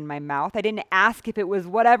putting in my mouth. I didn't ask if it was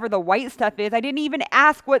whatever the white stuff is. I didn't even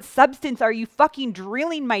ask what substance are you fucking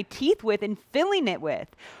drilling my teeth with and filling it with.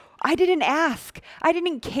 I didn't ask. I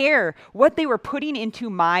didn't care what they were putting into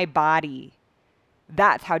my body.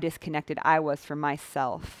 That's how disconnected I was from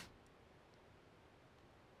myself.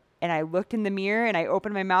 And I looked in the mirror and I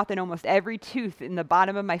opened my mouth, and almost every tooth in the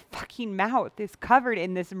bottom of my fucking mouth is covered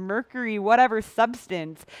in this mercury, whatever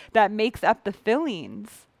substance that makes up the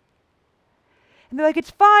fillings. And they're like,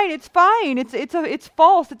 it's fine, it's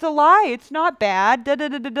false, it's a lie, it's not bad, da da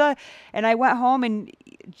da da da. And I went home, and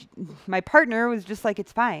my partner was just like,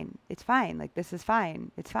 it's fine, like this is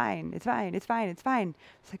fine, it's fine. It's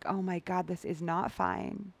like, oh my God, this is not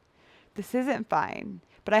fine. This isn't fine.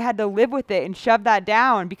 But I had to live with it and shove that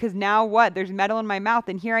down, because now what? There's metal in my mouth,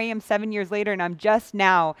 and here I am 7 years later, and I'm just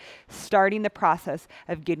now starting the process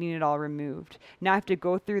of getting it all removed. Now I have to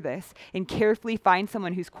go through this and carefully find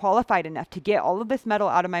someone who's qualified enough to get all of this metal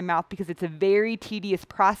out of my mouth, because it's a very tedious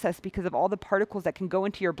process because of all the particles that can go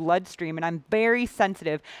into your bloodstream, and I'm very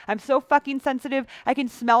sensitive. I'm so fucking sensitive, I can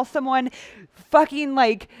smell someone fucking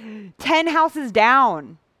like 10 houses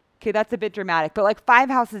down. Okay, that's a bit dramatic, but like 5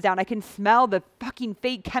 houses down, I can smell the fucking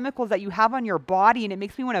fake chemicals that you have on your body, and it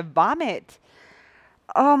makes me want to vomit.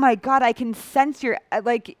 Oh my God, I can sense your,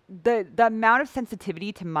 like the amount of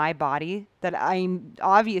sensitivity to my body that I'm,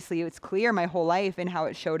 obviously it's clear my whole life and how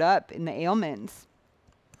it showed up in the ailments.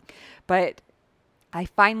 But I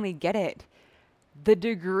finally get it. The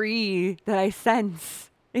degree that I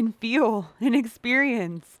sense and feel and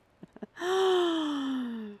experience.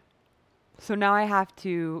 So now I have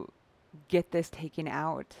to get this taken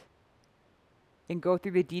out and go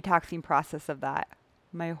through the detoxing process of that.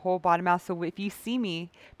 My whole bottom mouth. So if you see me,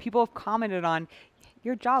 people have commented on,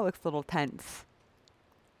 your jaw looks a little tense.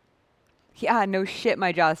 Yeah, no shit,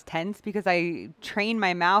 my jaw's tense because I trained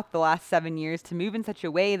my mouth the last 7 years to move in such a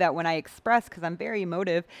way that when I express, because I'm very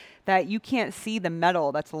emotive, that you can't see the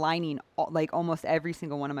metal that's lining like almost every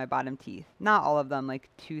single one of my bottom teeth. Not all of them, like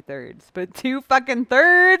 2/3, but 2 fucking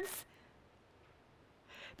thirds.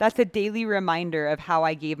 That's a daily reminder of how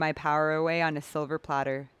I gave my power away on a silver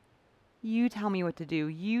platter. You tell me what to do.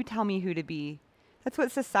 You tell me who to be. That's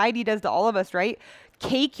what society does to all of us, right?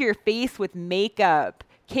 Cake your face with makeup.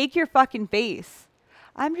 Cake your fucking face.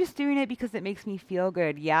 I'm just doing it because it makes me feel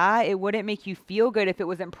good. Yeah, it wouldn't make you feel good if it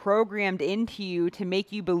wasn't programmed into you to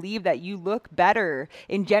make you believe that you look better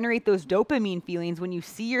and generate those dopamine feelings when you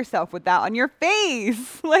see yourself with that on your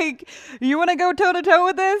face. Like, you want to go toe to toe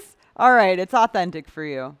with this? All right, it's authentic for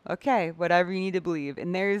you. Okay, whatever you need to believe.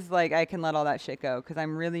 And there's like, I can let all that shit go because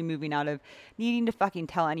I'm really moving out of needing to fucking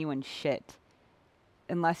tell anyone shit.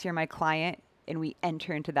 Unless you're my client and we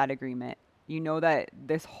enter into that agreement. You know that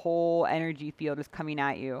this whole energy field is coming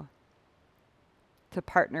at you to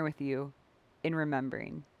partner with you in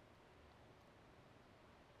remembering.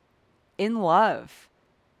 In love.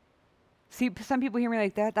 See, some people hear me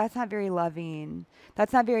like that. That's not very loving.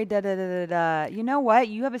 That's not very da da da da da. You know what?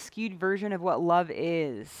 You have a skewed version of what love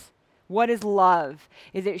is. What is love?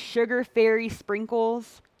 Is it sugar fairy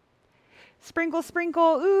sprinkles? Sprinkle,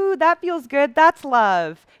 sprinkle. Ooh, that feels good. That's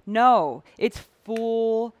love. No, it's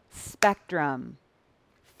full spectrum.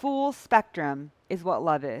 Full spectrum is what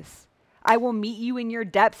love is. I will meet you in your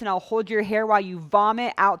depths and I'll hold your hair while you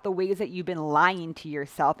vomit out the ways that you've been lying to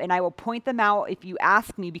yourself. And I will point them out if you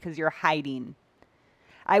ask me because you're hiding.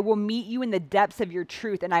 I will meet you in the depths of your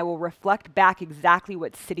truth and I will reflect back exactly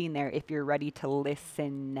what's sitting there if you're ready to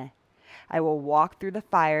listen. I will walk through the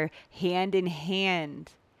fire hand in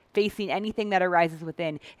hand, facing anything that arises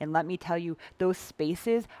within. And let me tell you, those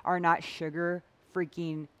spaces are not sugar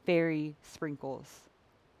freaking fairy sprinkles.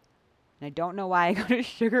 And I don't know why I go to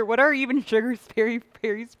sugar. What are even sugar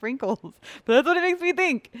fairy sprinkles? But that's what it makes me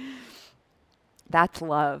think. That's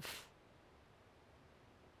love.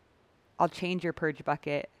 I'll change your purge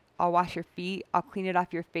bucket. I'll wash your feet. I'll clean it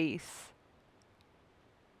off your face.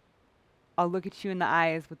 I'll look at you in the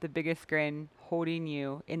eyes with the biggest grin, holding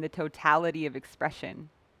you in the totality of expression.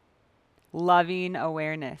 Loving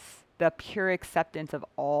awareness. The pure acceptance of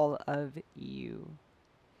all of you.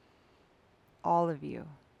 All of you.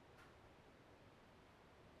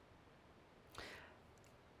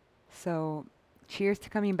 So, cheers to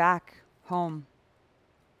coming back home.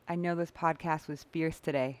 I know this podcast was fierce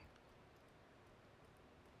today.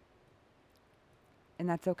 And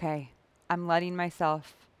that's okay. I'm letting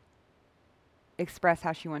myself express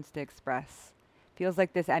how she wants to express. Feels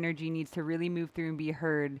like this energy needs to really move through and be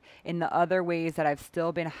heard in the other ways that I've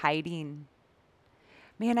still been hiding.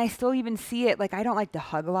 Man, I still even see it. Like, I don't like to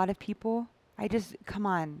hug a lot of people. Come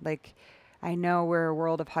on. Like, I know we're a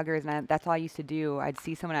world of huggers, and that's all I used to do. I'd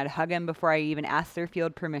see someone, I'd hug them before I even asked their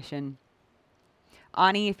field permission.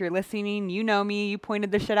 Ani, if you're listening, you know me. You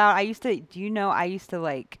pointed the shit out. Do you know I used to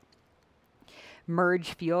like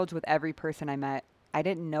merge fields with every person I met? I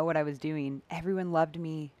didn't know what I was doing. Everyone loved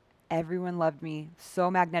me. Everyone loved me. So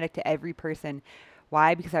magnetic to every person.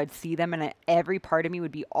 Why? Because I would see them and every part of me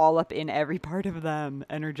would be all up in every part of them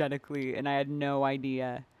energetically, and I had no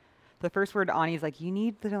idea. The first word Ani's like, you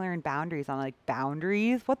need to learn boundaries. I'm like,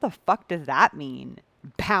 boundaries? What the fuck does that mean?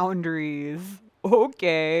 Boundaries.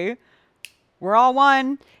 Okay. We're all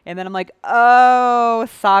one. And then I'm like, oh,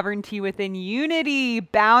 sovereignty within unity,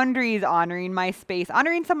 boundaries, honoring my space,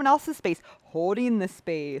 honoring someone else's space, holding the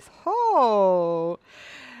space. Oh,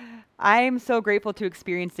 I am so grateful to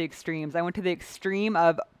experience the extremes. I went to the extreme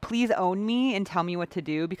of please own me and tell me what to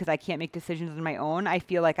do because I can't make decisions on my own. I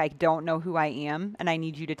feel like I don't know who I am and I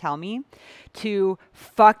need you to tell me. To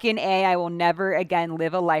fucking A, I will never again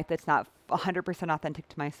live a life that's not 100% authentic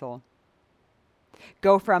to my soul.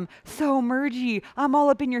 Go from so mergy, I'm all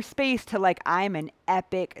up in your space to like I'm an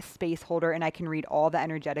epic space holder and I can read all the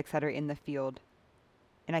energetics that are in the field.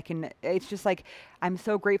 And it's just like, I'm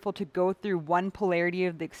so grateful to go through one polarity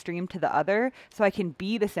of the extreme to the other so I can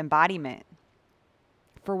be this embodiment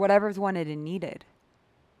for whatever's wanted and needed.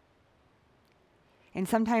 And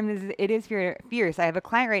sometimes it is fierce. I have a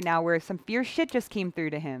client right now where some fierce shit just came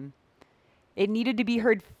through to him. It needed to be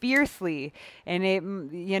heard fiercely.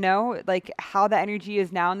 And like how the energy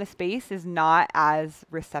is now in the space is not as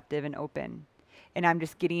receptive and open. And I'm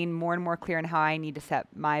just getting more and more clear on how I need to set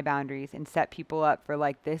my boundaries and set people up for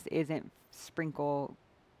like, this isn't sprinkle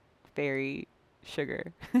fairy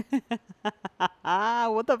sugar.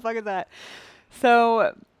 What the fuck is that?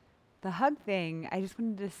 So the hug thing, I just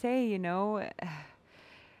wanted to say,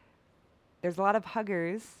 there's a lot of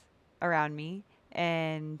huggers around me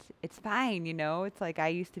and it's fine, it's like I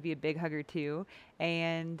used to be a big hugger too.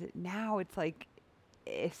 And now it's like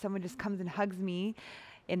if someone just comes and hugs me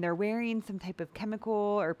and they're wearing some type of chemical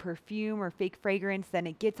or perfume or fake fragrance, then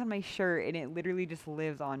it gets on my shirt and it literally just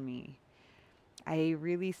lives on me. I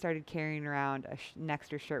really started carrying around an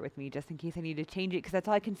extra shirt with me just in case I need to change it because that's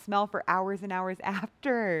all I can smell for hours and hours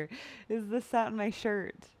after is the scent on my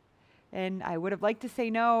shirt. And I would have liked to say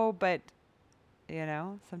no, but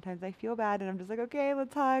sometimes I feel bad and I'm just like, okay,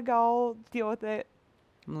 let's hug. I'll deal with it.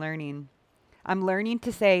 I'm learning. I'm learning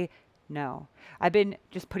to say no. I've been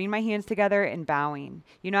just putting my hands together and bowing.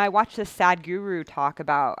 I watched this Sadhguru talk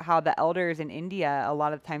about how the elders in India a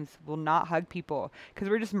lot of times will not hug people because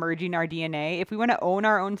we're just merging our DNA. If we want to own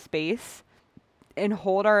our own space and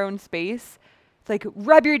hold our own space, it's like,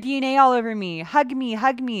 rub your DNA all over me. Hug me,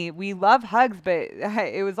 hug me. We love hugs, but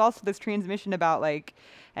it was also this transmission about like,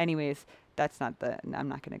 anyways, I'm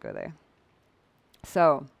not going to go there.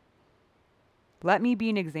 So let me be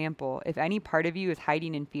an example. If any part of you is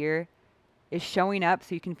hiding in fear, is showing up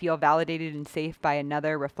so you can feel validated and safe by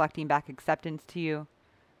another, reflecting back acceptance to you,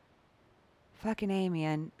 fucking A,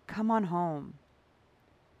 man. Come on home.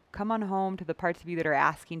 Come on home to the parts of you that are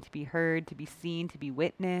asking to be heard, to be seen, to be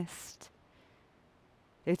witnessed.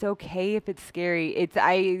 It's okay if it's scary.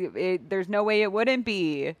 There's no way it wouldn't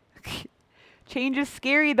be. Change is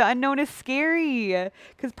scary. The unknown is scary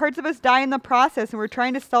because parts of us die in the process and we're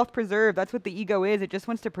trying to self-preserve. That's what the ego is. It just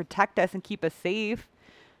wants to protect us and keep us safe.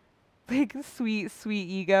 Like, sweet, sweet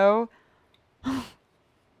ego.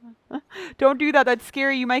 Don't do that. That's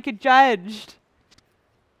scary. You might get judged.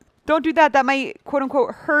 Don't do that. That might, quote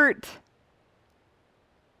unquote, hurt.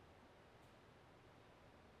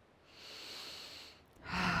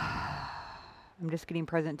 I'm just getting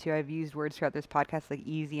present too. I've used words throughout this podcast like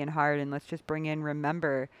easy and hard, and let's just bring in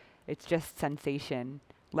remember. It's just sensation.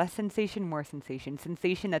 Less sensation, more sensation.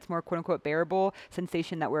 Sensation that's more, quote unquote, bearable.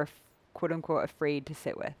 Sensation that we're, quote unquote, afraid to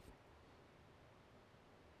sit with.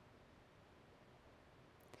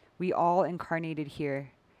 We all incarnated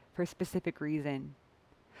here for a specific reason.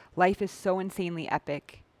 Life is so insanely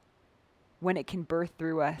epic when it can birth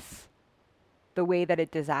through us the way that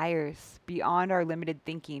it desires beyond our limited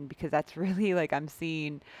thinking, because that's really like I'm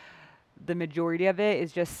seeing the majority of it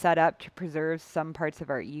is just set up to preserve some parts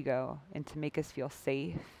of our ego and to make us feel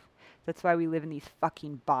safe. That's why we live in these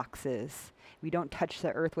fucking boxes. We don't touch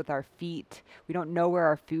the earth with our feet. We don't know where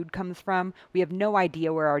our food comes from. We have no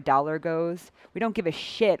idea where our dollar goes. We don't give a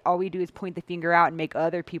shit. All we do is point the finger out and make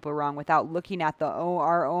other people wrong without looking at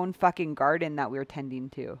our own fucking garden that we're tending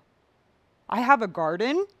to. I have a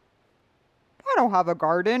garden? I don't have a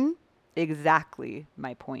garden. Exactly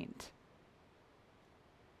my point.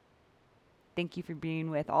 Thank you for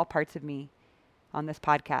being with all parts of me on this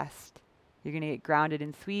podcast. You're going to get grounded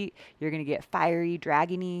and sweet. You're going to get fiery,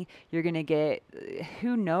 dragony. You're going to get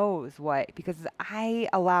who knows what, because I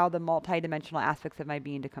allow the multidimensional aspects of my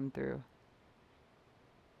being to come through.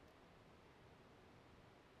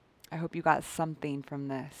 I hope you got something from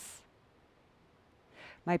this.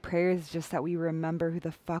 My prayer is just that we remember who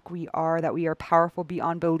the fuck we are, that we are powerful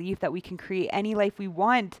beyond belief, that we can create any life we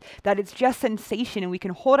want, that it's just sensation and we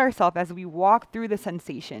can hold ourselves as we walk through the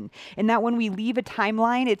sensation. And that when we leave a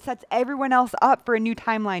timeline, it sets everyone else up for a new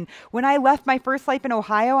timeline. When I left my first life in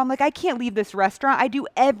Ohio, I'm like, I can't leave this restaurant. I do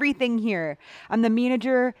everything here. I'm the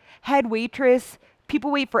manager, head waitress.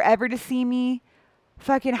 People wait forever to see me.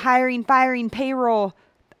 Fucking hiring, firing, payroll.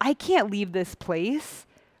 I can't leave this place.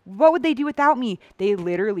 What would they do without me? They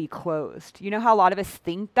literally closed. You know how a lot of us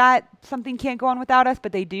think that something can't go on without us,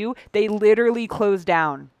 but they do? They literally closed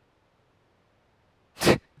down.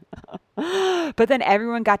 But then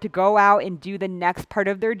everyone got to go out and do the next part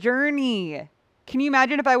of their journey. Can you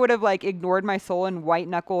imagine if I would have like ignored my soul and white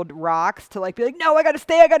knuckled rocks to like be like, no, I gotta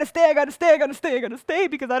stay, I gotta stay, I gotta stay, I gotta stay, I gotta stay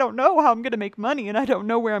because I don't know how I'm gonna make money and I don't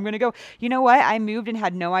know where I'm gonna go. You know what? I moved and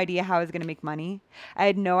had no idea how I was gonna make money. I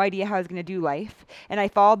had no idea how I was gonna do life. And I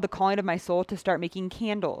followed the calling of my soul to start making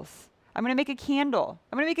candles. I'm gonna make a candle.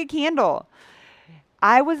 I'm gonna make a candle.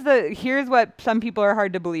 Here's what some people are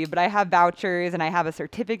hard to believe, but I have vouchers and I have a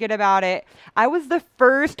certificate about it. I was the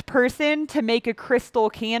first person to make a crystal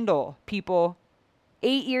candle, people.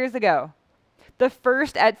 8 years ago, the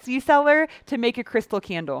first Etsy seller to make a crystal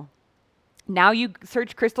candle. Now you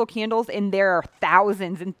search crystal candles and there are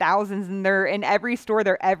thousands and thousands and they're in every store,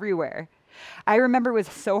 they're everywhere. I remember it was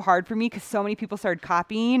so hard for me because so many people started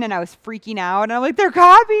copying and I was freaking out and I'm like, they're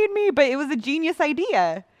copying me, but it was a genius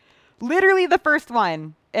idea. Literally the first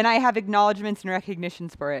one. And I have acknowledgments and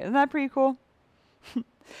recognitions for it. Isn't that pretty cool?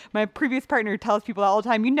 My previous partner tells people all the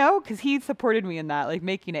time, you know, because he supported me in that, like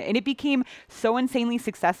making it. And it became so insanely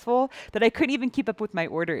successful that I couldn't even keep up with my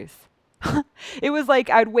orders. It was like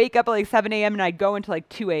I'd wake up at like 7 a.m. and I'd go until like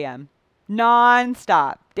 2 a.m.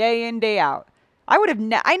 Non-stop, day in, day out.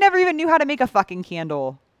 I never even knew how to make a fucking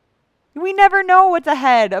candle. We never know what's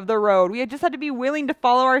ahead of the road. We just had to be willing to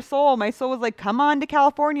follow our soul. My soul was like, come on to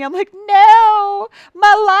California. I'm like, no,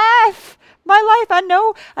 my life.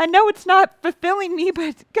 I know it's not fulfilling me,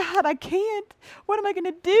 but God, I can't. What am I going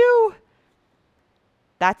to do?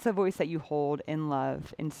 That's a voice that you hold in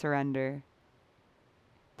love, in surrender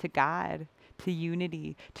to God, to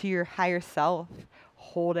unity, to your higher self.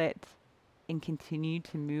 Hold it and continue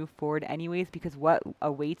to move forward anyways, because what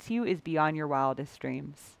awaits you is beyond your wildest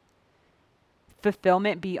dreams.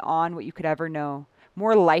 Fulfillment beyond what you could ever know.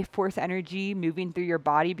 More life force energy moving through your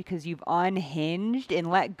body because you've unhinged and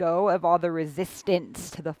let go of all the resistance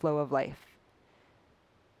to the flow of life.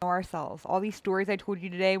 Know ourselves. All these stories I told you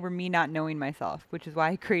today were me not knowing myself, which is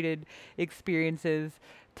why I created experiences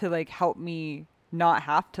to like help me not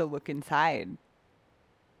have to look inside.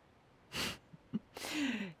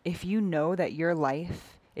 If you know that your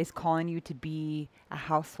life is calling you to be a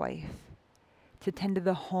housewife, to tend to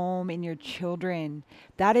the home and your children,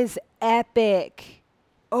 that is epic.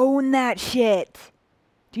 Own that shit.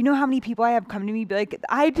 Do you know how many people I have come to me be like,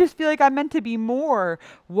 I just feel like I'm meant to be more.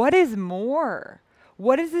 What is more?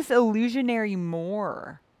 What is this illusionary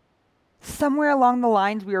more? Somewhere along the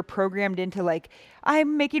lines we were programmed into like,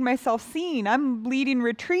 I'm making myself seen. I'm leading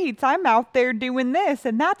retreats. I'm out there doing this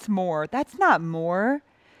and that's more. That's not more.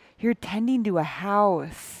 You're tending to a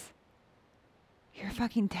house. You're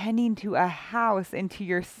fucking tending to a house and to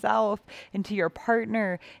yourself and to your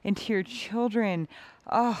partner and to your children.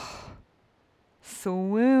 Oh,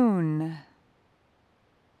 swoon.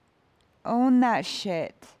 Own that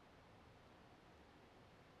shit.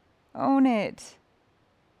 Own it.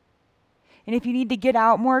 And if you need to get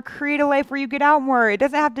out more, create a life where you get out more. It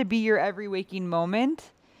doesn't have to be your every waking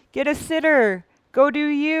moment. Get a sitter. Go do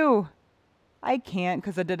you. I can't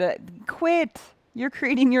because I did it. Quit. You're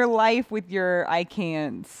creating your life with your I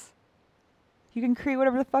can'ts. You can create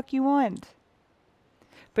whatever the fuck you want.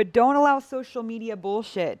 But don't allow social media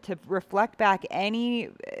bullshit to reflect back any...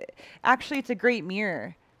 Actually, it's a great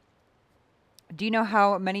mirror. Do you know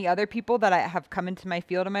how many other people that I have come into my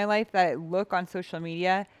field in my life that look on social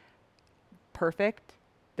media perfect?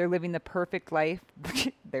 They're living the perfect life.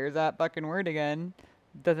 There's that fucking word again.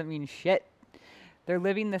 Doesn't mean shit. They're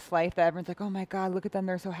living this life that everyone's like, oh my God, look at them.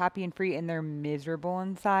 They're so happy and free and they're miserable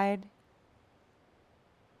inside.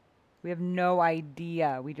 We have no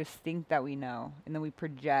idea. We just think that we know. And then we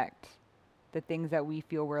project the things that we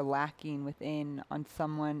feel we're lacking within on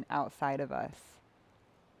someone outside of us.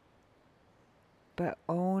 But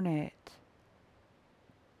own it.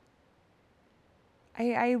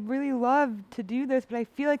 I really love to do this, but I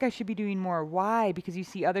feel like I should be doing more. Why? Because you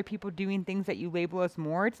see other people doing things that you label as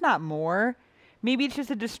more. It's not more. Maybe it's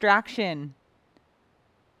just a distraction.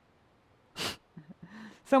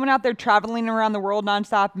 Someone out there traveling around the world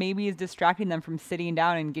nonstop maybe is distracting them from sitting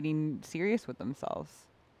down and getting serious with themselves.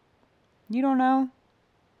 You don't know.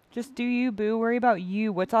 Just do you, boo. Worry about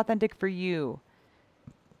you. What's authentic for you?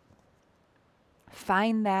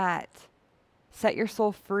 Find that. Set your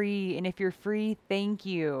soul free. And if you're free, thank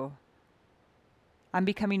you. I'm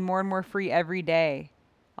becoming more and more free every day.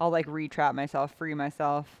 I'll like retrap myself, free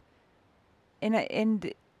myself.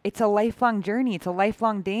 And it's a lifelong journey. It's a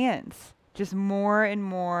lifelong dance. Just more and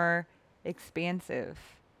more expansive.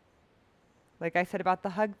 Like I said about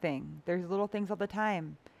the hug thing, there's little things all the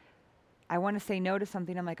time. I want to say no to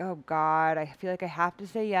something. I'm like, oh God, I feel like I have to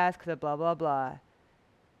say yes because of blah, blah, blah.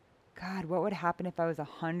 God, what would happen if I was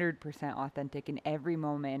 100% authentic in every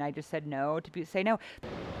moment and I just said no to say no?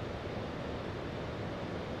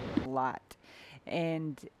 A lot.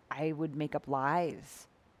 And I would make up lies,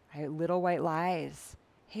 little white lies.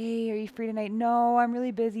 Hey, are you free tonight? No, I'm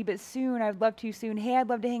really busy, but soon. I'd love to soon. Hey, I'd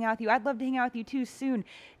love to hang out with you. I'd love to hang out with you too soon.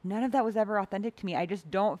 None of that was ever authentic to me. I just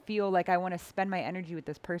don't feel like I want to spend my energy with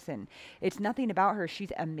this person. It's nothing about her.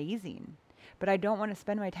 She's amazing. But I don't want to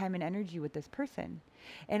spend my time and energy with this person.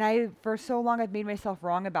 And for so long, I've made myself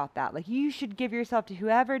wrong about that. Like, you should give yourself to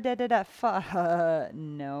whoever,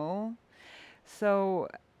 no. So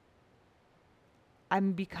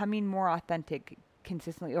I'm becoming more authentic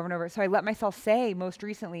consistently over and over. So I let myself say most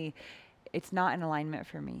recently, it's not in alignment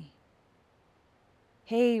for me.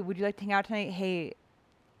 Hey, would you like to hang out tonight? Hey,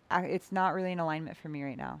 it's not really in alignment for me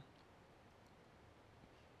right now.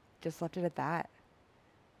 Just left it at that.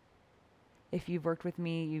 If you've worked with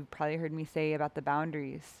me, you've probably heard me say about the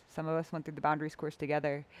boundaries. Some of us went through the boundaries course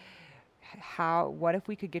together. What if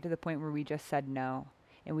we could get to the point where we just said no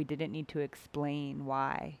and we didn't need to explain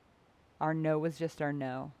why? Our no was just our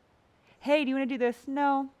no. Hey, do you want to do this?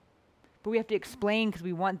 No. But we have to explain because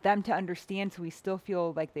we want them to understand so we still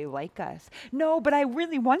feel like they like us. No, but I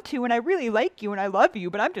really want to and I really like you and I love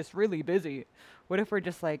you, but I'm just really busy. What if we're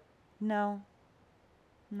just like, no,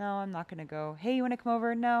 I'm not going to go. Hey, you want to come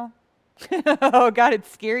over? No. Oh, God,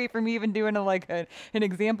 it's scary for me even doing an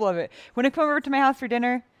example of it. Want to come over to my house for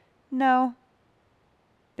dinner? No.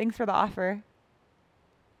 Thanks for the offer.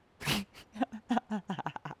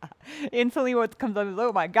 Instantly what comes up is,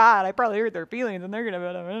 oh my God, I probably hurt their feelings and they're going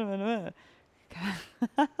to...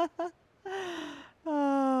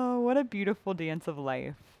 Oh, what a beautiful dance of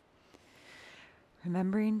life.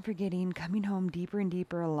 Remembering, forgetting, coming home deeper and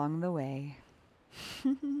deeper along the way.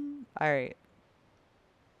 All right.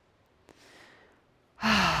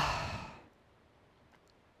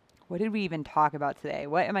 What did we even talk about today?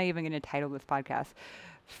 What am I even going to title this podcast?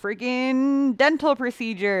 Friggin' dental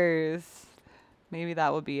procedures. Maybe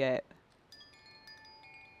that will be it.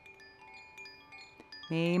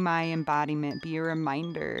 May my embodiment be a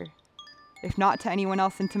reminder, if not to anyone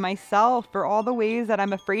else and to myself, for all the ways that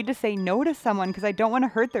I'm afraid to say no to someone because I don't want to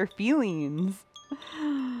hurt their feelings.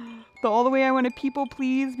 All the way I want to people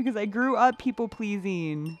please because I grew up people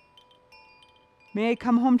pleasing. May I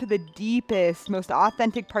come home to the deepest, most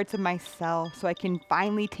authentic parts of myself so I can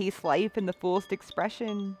finally taste life in the fullest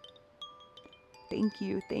expression. Thank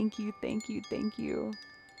you, thank you, thank you, thank you.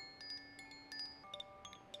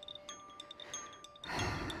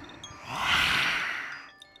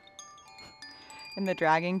 And the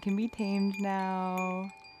dragon can be tamed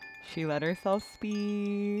now. She let herself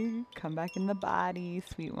speak. Come back in the body,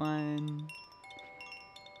 sweet one.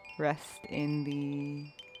 Rest in the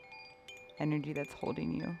energy that's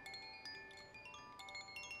holding you.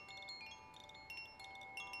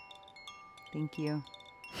 Thank you.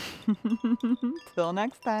 Till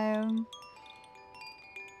next time.